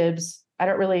 I'm a Dibs. I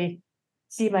don't really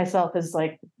see myself as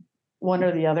like one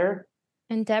or the other.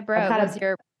 And Deborah was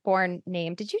your born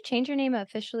name. Did you change your name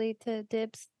officially to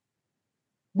Dibs?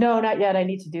 No, not yet. I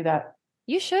need to do that.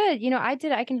 You should. I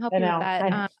did. I can help you with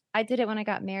that. I I did it when I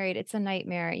got married. It's a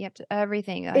nightmare. You have to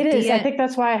everything. It is. I think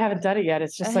that's why I haven't done it yet.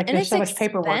 It's just like and there's it's so much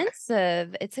paperwork.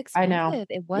 It's expensive. I know.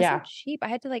 It wasn't cheap. I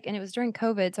had to and it was during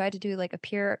COVID, so I had to do like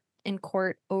appear in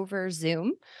court over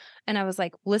Zoom. And I was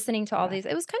like listening to all these.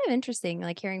 It was kind of interesting,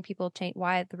 like hearing people change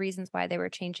the reasons why they were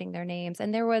changing their names.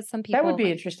 And there was some people that would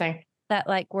be interesting. That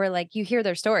were like you hear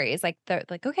their stories, like they're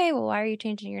like, okay, well, why are you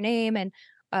changing your name? And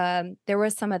there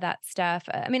was some of that stuff.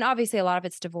 I mean, obviously a lot of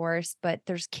it's divorce, but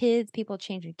there's people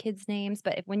changing kids' names.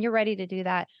 But when you're ready to do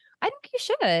that, I think you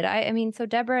should. I mean, so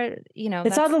Deborah,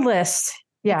 it's on the list.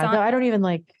 Yeah, no, I don't even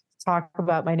like talk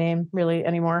about my name really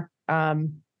anymore.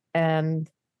 And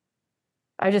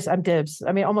I'm Dibs.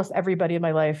 I mean, almost everybody in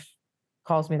my life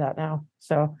calls me that now.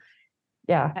 So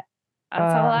yeah.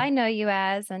 That's all I know you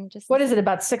as. And just what is it,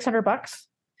 about $600?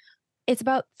 It's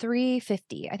about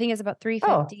 $350. I think it's about $350.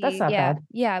 Oh, that's not bad.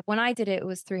 Yeah. When I did it, it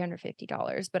was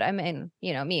 $350. But I mean,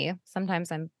 me,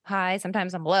 sometimes I'm high,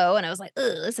 sometimes I'm low. And I was like,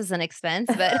 this is an expense.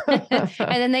 But and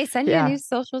then they send you a new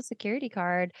social security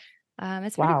card.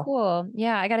 It's pretty cool.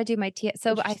 Yeah. I got to do my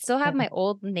So I still have my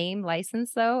old name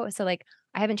license though. So like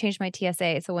I haven't changed my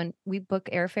TSA. So when we book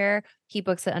airfare, he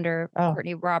books it under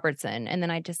Courtney Robertson. And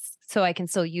then so I can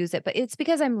still use it. But it's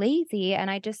because I'm lazy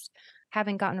and I just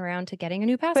haven't gotten around to getting a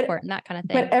new passport and that kind of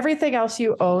thing. But everything else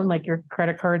you own, like your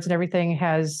credit cards and everything,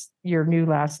 has your new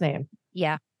last name.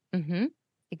 Yeah. Mm-hmm.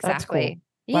 Exactly.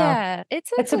 Cool. Wow. Yeah.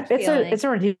 It's a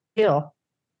ordeal.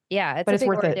 Yeah, it's a big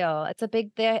ordeal. It's a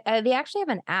big. They actually have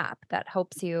an app that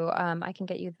helps you.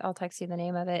 I'll text you the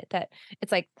name of it. That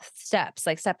it's like steps,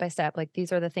 like step by step. Like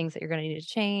these are the things that you're going to need to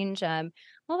change.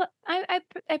 Well, I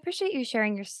appreciate you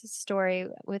sharing your story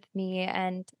with me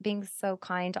and being so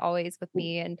kind always with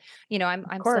me. And I'm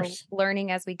still learning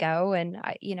as we go. And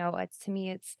I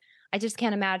just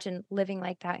can't imagine living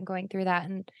like that and going through that.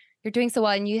 And you're doing so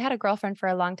well. And you had a girlfriend for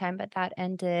a long time, but that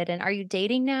ended. And are you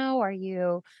dating now? Are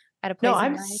you at a place? No,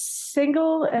 I'm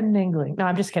single and mingling. No,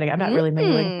 I'm just kidding. I'm not really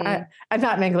mingling. I'm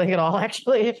not mingling at all,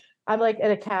 actually. I'm like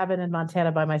in a cabin in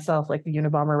Montana by myself, like the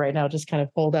Unabomber right now, just kind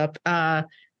of pulled up.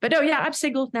 But no, yeah, I'm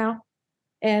single now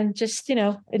and just,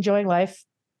 enjoying life.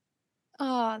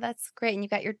 Oh, that's great. And you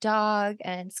got your dog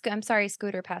and I'm sorry,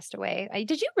 Scooter passed away.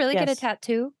 Did you really get a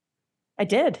tattoo? I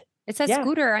did. It says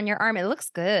Scooter on your arm. It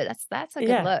looks good. That's a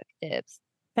good look, Dibs.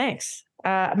 Thanks.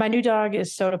 My new dog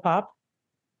is Soda Pop,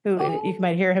 who you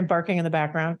might hear him barking in the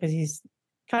background because he's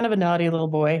kind of a naughty little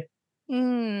boy.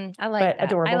 I like that.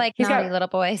 Adorable. I like naughty little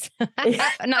boys.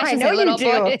 I know you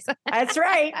do. Boys. That's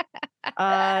right.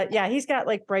 He's got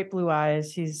like bright blue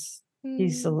eyes. He's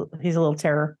a little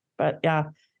terror, but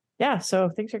yeah. So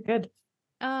things are good.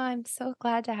 Oh, I'm so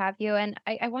glad to have you. And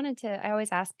I always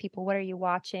ask people, what are you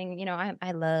watching?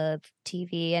 I love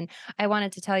TV and I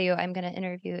wanted to tell you, I'm going to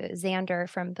interview Xander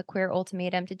from the Queer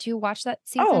Ultimatum. Did you watch that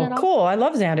season at all? Cool. I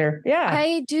love Xander. Yeah,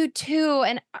 I do too.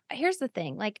 And here's the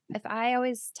thing, like if I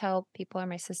always tell people or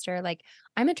my sister, like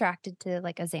I'm attracted to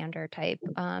like a Xander type.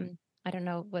 I don't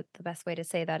know what the best way to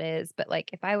say that is, but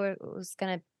like if I was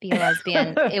going to be a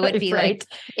lesbian, it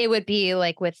would be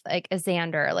like with like a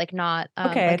Xander, like not.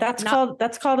 That's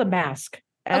called a mask.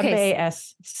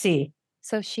 MASC.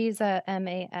 So she's a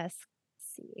MASC.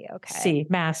 Okay. C,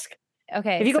 mask.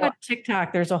 Okay. If you go on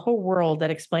TikTok, there's a whole world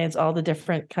that explains all the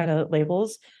different kind of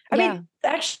labels. I mean,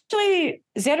 actually,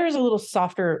 Xander is a little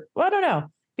softer. Well, I don't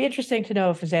know. Be interesting to know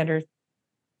if Xander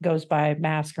goes by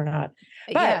mask or not.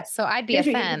 Yeah, But so I'd be a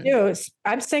here's what you femme. can do.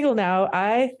 I'm single now.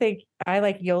 I think I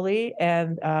like Yoli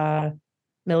and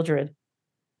Mildred.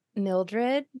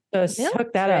 Mildred. So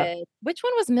hook that up. Mildred. Which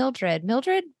one was Mildred?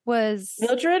 Mildred was.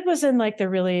 Mildred was in like the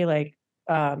really like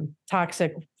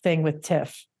toxic thing with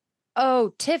Tiff.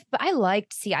 Oh, Tiff. But I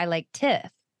liked Tiff.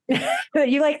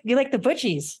 you like the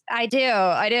butchies. I do.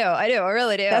 I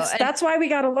really do. That's why we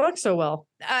got along so well.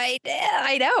 I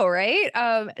know, right?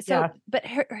 Yeah. But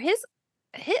his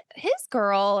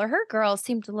girl or her girl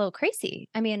seemed a little crazy.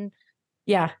 I mean,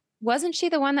 yeah, wasn't she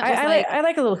the one that was I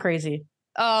like a little crazy.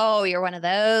 Oh, you're one of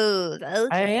those. Okay.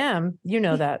 I am. You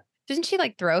know that. Didn't she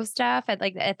like throw stuff at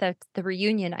the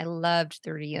reunion? I loved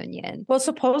the reunion. Well,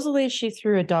 supposedly she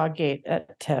threw a dog gate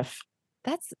at Tiff.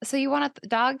 That's so you want a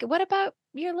dog? What about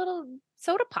your little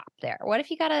soda pop there? What if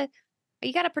you gotta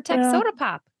protect soda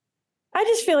pop? I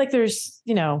just feel like there's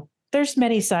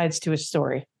many sides to a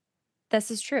story.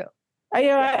 This is true. I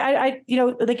like,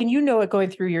 and it going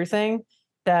through your thing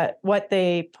that what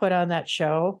they put on that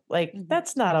show, like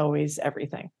that's not always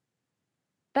everything.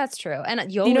 That's true. And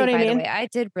Yoli, by the way, I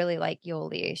did really like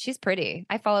Yoli. She's pretty.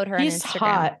 I followed her on Instagram.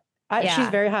 Hot. She's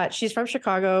very hot. She's from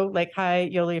Chicago. Like, hi,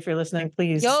 Yoli, if you're listening,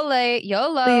 please. YOLO.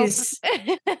 Please.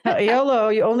 YOLO.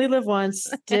 You only live once.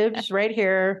 Dibs right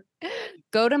here.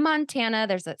 Go to Montana.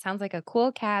 It sounds like a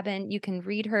cool cabin. You can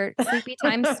read her sleepy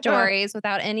time stories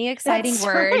without any exciting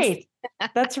words. Right.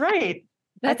 That's right.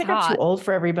 I think I'm too old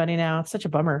for everybody now. It's such a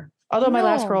bummer. Although my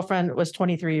last girlfriend was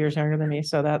 23 years younger than me.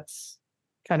 So that's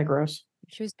kind of gross.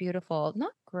 She was beautiful.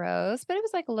 Not gross, but it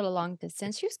was like a little long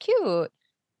distance. She was cute.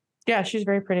 Yeah, she's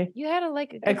very pretty. You had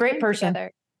a great person.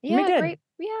 Together. Yeah, we did. Great.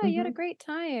 Yeah, you had a great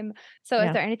time. So,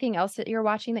 is there anything else that you're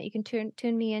watching that you can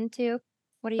tune me into?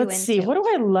 What are you into? Let's see. What do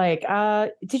I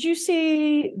like? Did you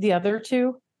see the other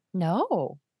two?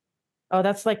 No. Oh,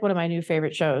 that's like one of my new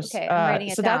favorite shows. Okay, I'm writing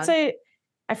it down.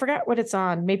 I forgot what it's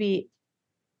on. Maybe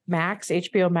Max,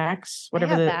 HBO Max,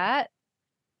 whatever. I have that.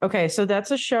 Okay, so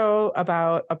that's a show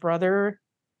about a brother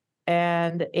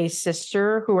and a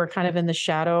sister who are kind of in the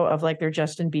shadow of like their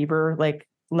Justin Bieber like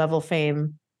level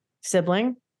fame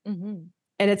sibling. Mm-hmm.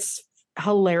 And it's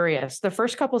hilarious. The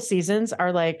first couple seasons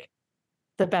are like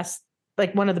the best,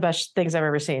 like one of the best things I've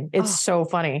ever seen. It's so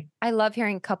funny. I love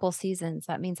hearing couple seasons.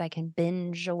 That means I can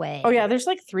binge away. Oh yeah, there's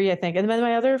like 3, I think. And then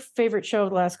my other favorite show of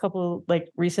the last couple,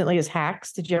 like recently, is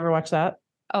Hacks. Did you ever watch that?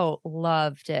 Oh,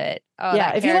 loved it. Oh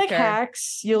yeah, if you like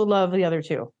Hacks, you'll love the other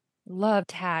two.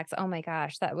 Loved Hacks. Oh my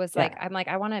gosh, that was like, I'm like,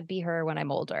 I want to be her when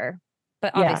I'm older,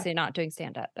 but obviously not doing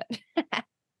stand up. But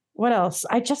what else?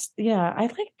 I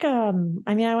like.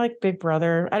 I like Big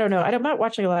Brother. I don't know. I'm not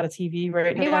watching a lot of TV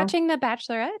right now. Are you watching The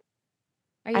Bachelorette?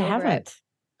 Are you I haven't.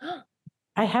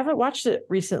 I haven't watched it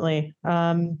recently.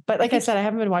 But like I said, I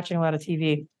haven't been watching a lot of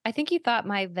TV. I think you thought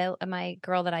my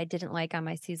girl that I didn't like on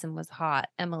my season was hot,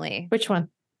 Emily. Which one?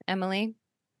 Emily.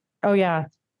 Oh yeah.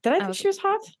 Did I think she was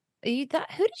hot? Who did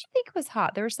you think was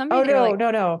hot? There was somebody. Oh no,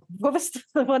 no. What was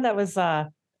the one that was?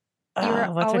 You were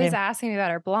always asking me about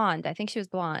her. Blonde. I think she was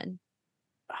blonde.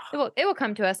 It will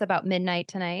come to us about midnight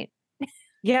tonight.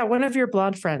 Yeah, one of your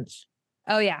blonde friends.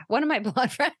 Oh yeah, one of my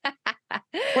blonde friends.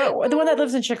 Well, the one that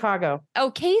lives in Chicago.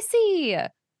 Oh, Casey.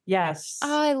 Yes.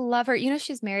 Oh, I love her. You know,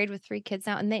 she's married with 3 kids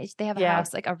now, and they have a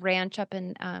house, like a ranch up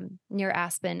in near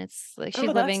Aspen. It's like she's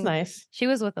living. That's nice. She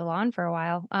was with Alon for a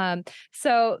while.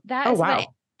 So that. Oh wow.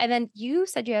 And then you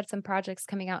said you had some projects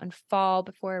coming out in fall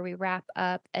before we wrap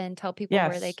up and tell people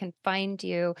where they can find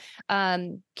you.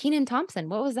 Kenan Thompson,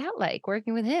 what was that like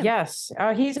working with him? Yes,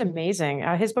 he's amazing.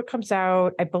 His book comes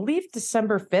out, I believe,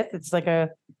 December 5th. It's like a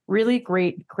really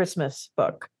great Christmas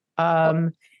book.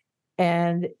 And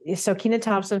so Kenan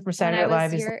Thompson from Saturday Night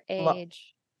Live is your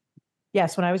age.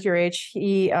 Yes, when I was your age,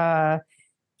 he's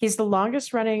the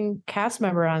longest running cast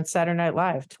member on Saturday Night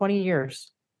Live, 20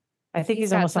 years. I think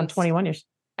he's almost on 21 years.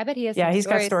 I bet he has. Yeah, he's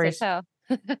got stories. To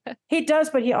tell. He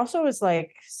does, but he also is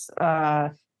like,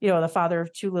 the father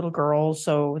of 2 little girls.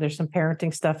 So there's some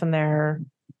parenting stuff in there.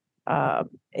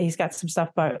 He's got some stuff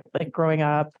about like growing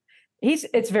up.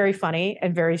 It's very funny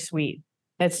and very sweet.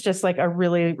 It's just like a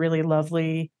really, really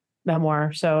lovely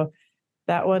memoir. So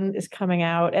that one is coming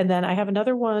out. And then I have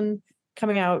another one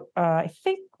coming out, I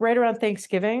think right around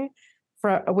Thanksgiving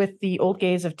with the old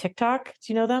gays of TikTok.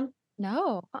 Do you know them?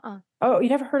 No. Oh, you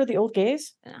never heard of the old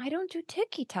gays? I don't do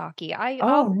TikTok-y.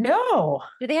 No.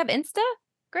 Do they have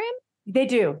Instagram? They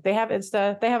do. They have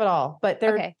Insta. They have it all. But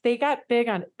they got big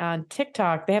on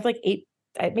TikTok. They have like 8,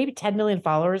 maybe 10 million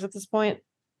followers at this point.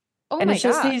 Oh and my it's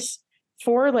just gosh. these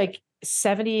 4 like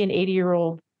 70 and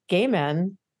 80-year-old gay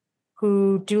men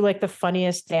who do like the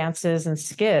funniest dances and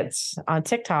skits on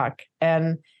TikTok.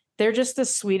 And they're just the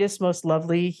sweetest, most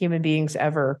lovely human beings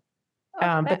ever.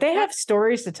 But they have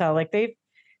stories to tell. Like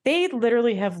they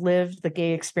literally have lived the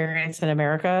gay experience in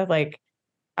America. Like,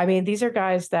 I mean, these are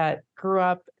guys that grew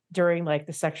up during like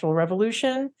the sexual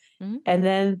revolution. And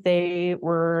then they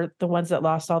were the ones that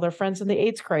lost all their friends in the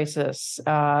AIDS crisis.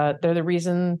 They're the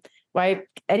reason why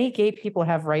any gay people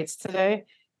have rights today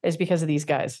is because of these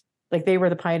guys. Like they were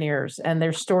the pioneers, and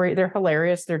their story, they're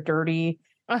hilarious. They're dirty.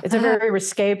 It's a very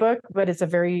risque book, but it's a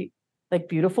very like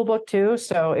beautiful book too.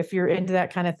 So if you're into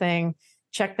that kind of thing,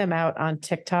 check them out on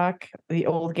TikTok, The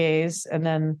Old Gays. And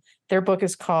then their book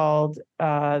is called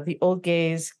The Old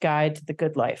Gays Guide to the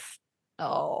Good Life.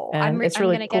 Oh, it's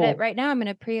really I'm gonna cool. get it right now. I'm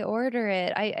gonna pre-order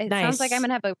it. It sounds like I'm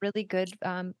gonna have a really good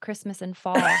Christmas and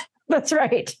fall. That's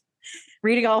right.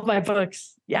 Reading all of my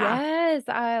books. Yeah. Yes.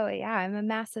 Oh, yeah. I'm a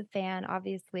massive fan,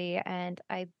 obviously, and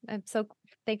I'm so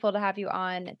thankful to have you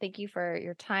on. Thank you for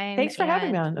your time. Thanks for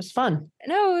having me on. It was fun.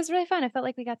 No, it was really fun. I felt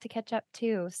like we got to catch up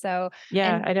too. So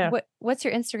yeah, I know. What's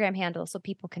your Instagram handle so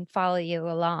people can follow you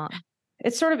along?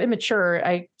 It's sort of immature.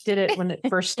 I did it when it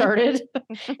first started.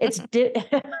 It's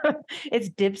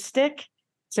Dibstick.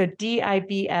 So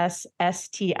DIBSSTICK,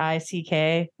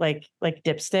 like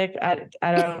dipstick. I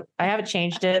haven't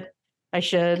changed it. I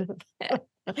should.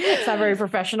 It's not very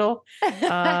professional.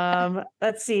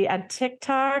 Let's see. On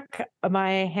TikTok,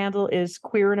 my handle is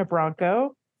Queer in a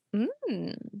Bronco.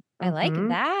 I like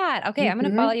that. Okay, I'm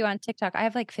gonna follow you on TikTok. I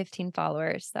have like 15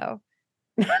 followers, so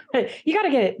you got to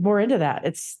get more into that.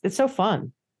 It's so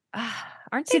fun.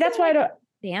 Aren't they? That's why I don't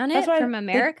ban it from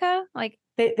America.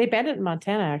 They banned it in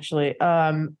Montana, actually.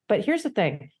 But here's the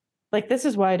thing. Like, this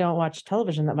is why I don't watch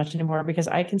television that much anymore, because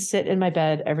I can sit in my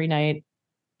bed every night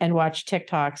and watch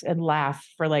TikToks and laugh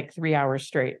for like 3 hours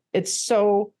straight. It's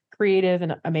so creative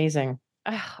and amazing.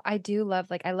 I do love,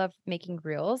 I love making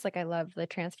reels. I love the Me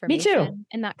transformation too.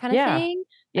 and that kind of thing.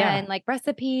 Yeah. And like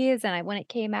recipes and when it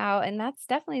came out, and that's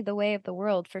definitely the way of the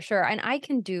world for sure. And I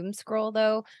can doom scroll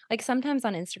though. Like sometimes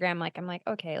on Instagram, I'm like,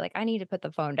 okay, I need to put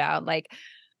the phone down.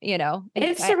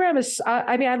 Instagram is,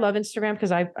 I mean, I love Instagram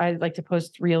because I like to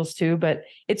post reels too, but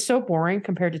it's so boring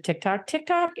compared to TikTok.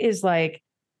 TikTok is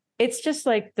it's just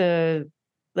the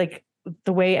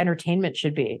way entertainment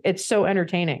should be. It's so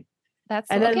entertaining.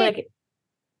 And then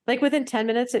within 10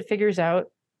 minutes, it figures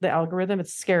out the algorithm.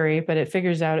 It's scary, but it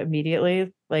figures out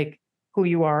immediately who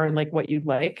you are and what you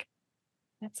like.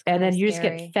 And then you just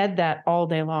get fed that all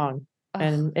day long.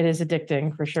 And it is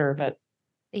addicting for sure. But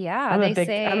yeah, I'm a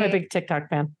big TikTok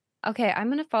fan. Okay, I'm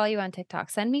going to follow you on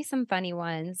TikTok. Send me some funny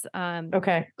ones.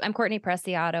 Okay. I'm Courtney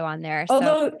Preciado on there.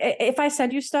 Although if I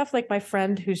send you stuff, my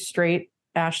friend who's straight,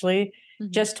 Ashley,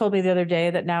 just told me the other day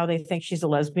that now they think she's a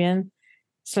lesbian.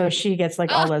 So she gets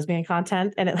all lesbian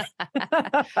content. And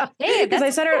hey, because I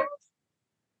sent her,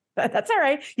 that's all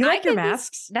right. You like your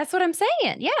masks? That's what I'm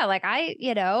saying. Yeah. I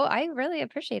really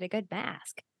appreciate a good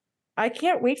mask. I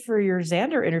can't wait for your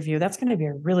Xander interview. That's going to be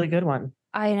a really good one.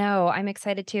 I know. I'm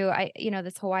excited too.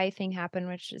 This Hawaii thing happened,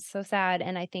 which is so sad.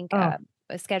 And I think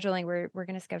scheduling, we're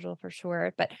going to schedule for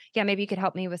sure. But yeah, maybe you could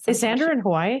help me with some. Is Xander in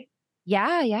Hawaii?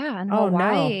 Yeah. In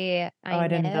Hawaii. No. I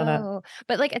didn't know that.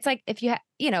 But it's if you,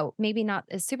 maybe not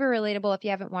as super relatable if you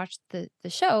haven't watched the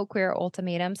show Queer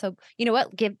Ultimatum. So you know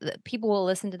what? People will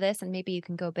listen to this and maybe you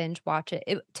can go binge watch it.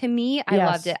 To me, I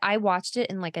loved it. I watched it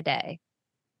in a day.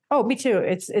 Oh, me too.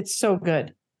 It's so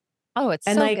good. Oh, it's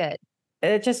so good.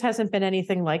 It just hasn't been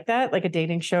anything like that, like a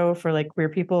dating show for queer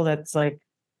people. That's I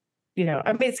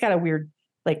mean, it's got a weird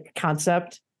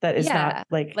concept that is not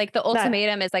the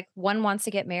ultimatum is one wants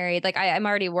to get married. I'm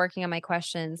already working on my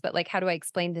questions, but how do I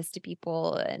explain this to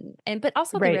people? And but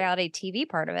also the reality TV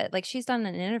part of it. She's done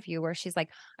an interview where she's I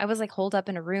was holed up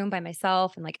in a room by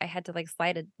myself and I had to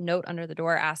slide a note under the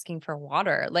door asking for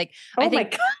water. Oh my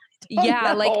God. Oh,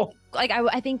 yeah, no.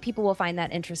 I think people will find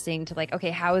that interesting to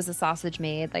okay, how is the sausage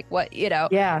made? What,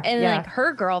 Yeah. And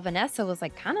her girl Vanessa was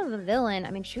kind of the villain. I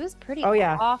mean, she was pretty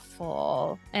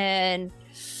awful. And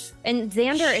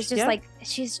Xander is just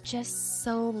she's just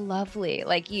so lovely.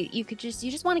 You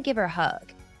just want to give her a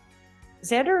hug.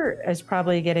 Xander is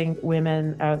probably getting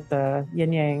women out the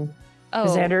yin yang. Oh,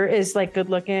 Xander is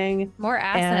good looking, more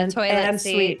ass than a toilet and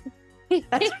seat. Sweet.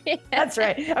 That's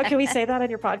right. Oh, can we say that on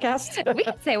your podcast? We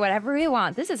can say whatever we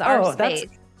want. This is our space.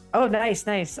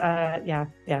 Nice. Yeah.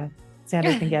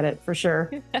 Xander can get it for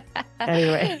sure.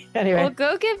 Anyway. Well,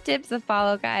 go give Dibs a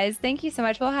follow, guys. Thank you so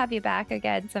much. We'll have you back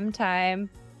again sometime.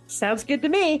 Sounds good to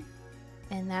me.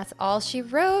 And that's all she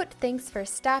wrote. Thanks for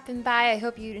stopping by. I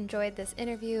hope you enjoyed this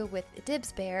interview with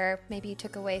Dibs Baer. Maybe you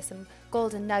took away some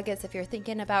golden nuggets if you're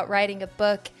thinking about writing a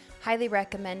book. Highly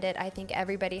recommend it. I think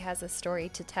everybody has a story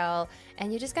to tell,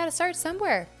 and you just got to start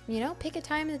somewhere. You know, pick a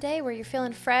time of the day where you're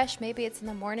feeling fresh. Maybe it's in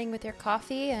the morning with your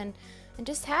coffee, and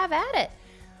just have at it.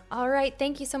 All right,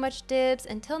 thank you so much, Dibs.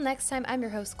 Until next time, I'm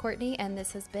your host, Courtney, and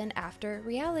this has been After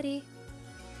Reality.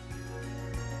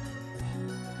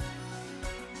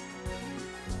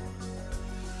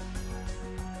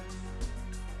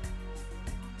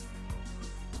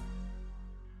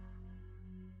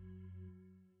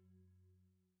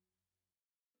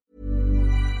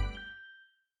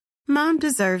 Mom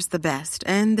deserves the best,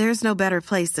 and there's no better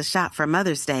place to shop for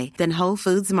Mother's Day than Whole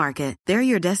Foods Market. They're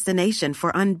your destination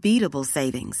for unbeatable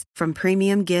savings, from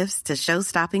premium gifts to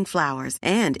show-stopping flowers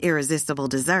and irresistible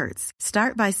desserts.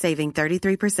 Start by saving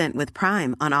 33% with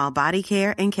Prime on all body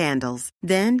care and candles.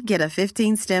 Then get a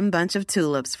 15-stem bunch of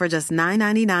tulips for just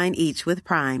 $9.99 each with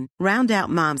Prime. Round out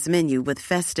Mom's menu with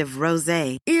festive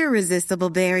rosé, irresistible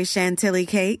berry chantilly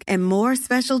cake, and more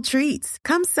special treats.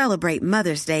 Come celebrate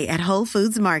Mother's Day at Whole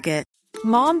Foods Market.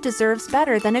 Mom deserves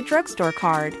better than a drugstore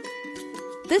card.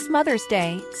 This Mother's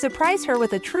Day, surprise her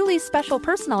with a truly special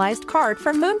personalized card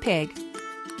from Moonpig.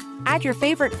 Add your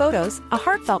favorite photos, a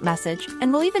heartfelt message,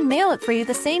 and we'll even mail it for you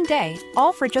the same day,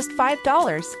 all for just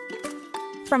 $5.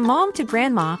 From mom to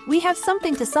grandma, we have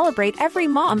something to celebrate every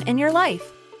mom in your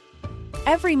life.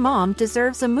 Every mom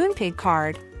deserves a Moonpig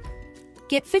card.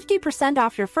 Get 50%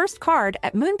 off your first card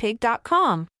at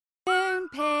moonpig.com.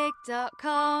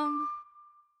 Moonpig.com.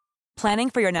 Planning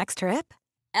for your next trip?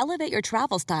 Elevate your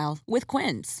travel style with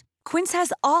Quince. Quince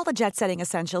has all the jet-setting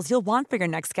essentials you'll want for your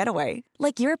next getaway,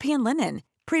 like European linen,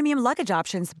 premium luggage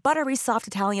options, buttery soft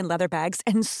Italian leather bags,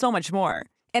 and so much more.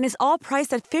 And is all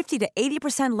priced at 50 to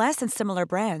 80% less than similar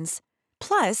brands.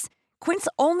 Plus, Quince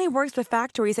only works with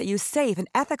factories that use safe and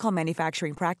ethical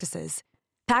manufacturing practices.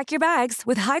 Pack your bags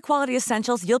with high-quality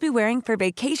essentials you'll be wearing for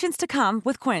vacations to come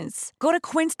with Quince. Go to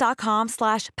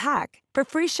quince.com/pack for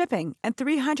free shipping and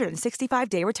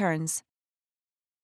 365-day returns.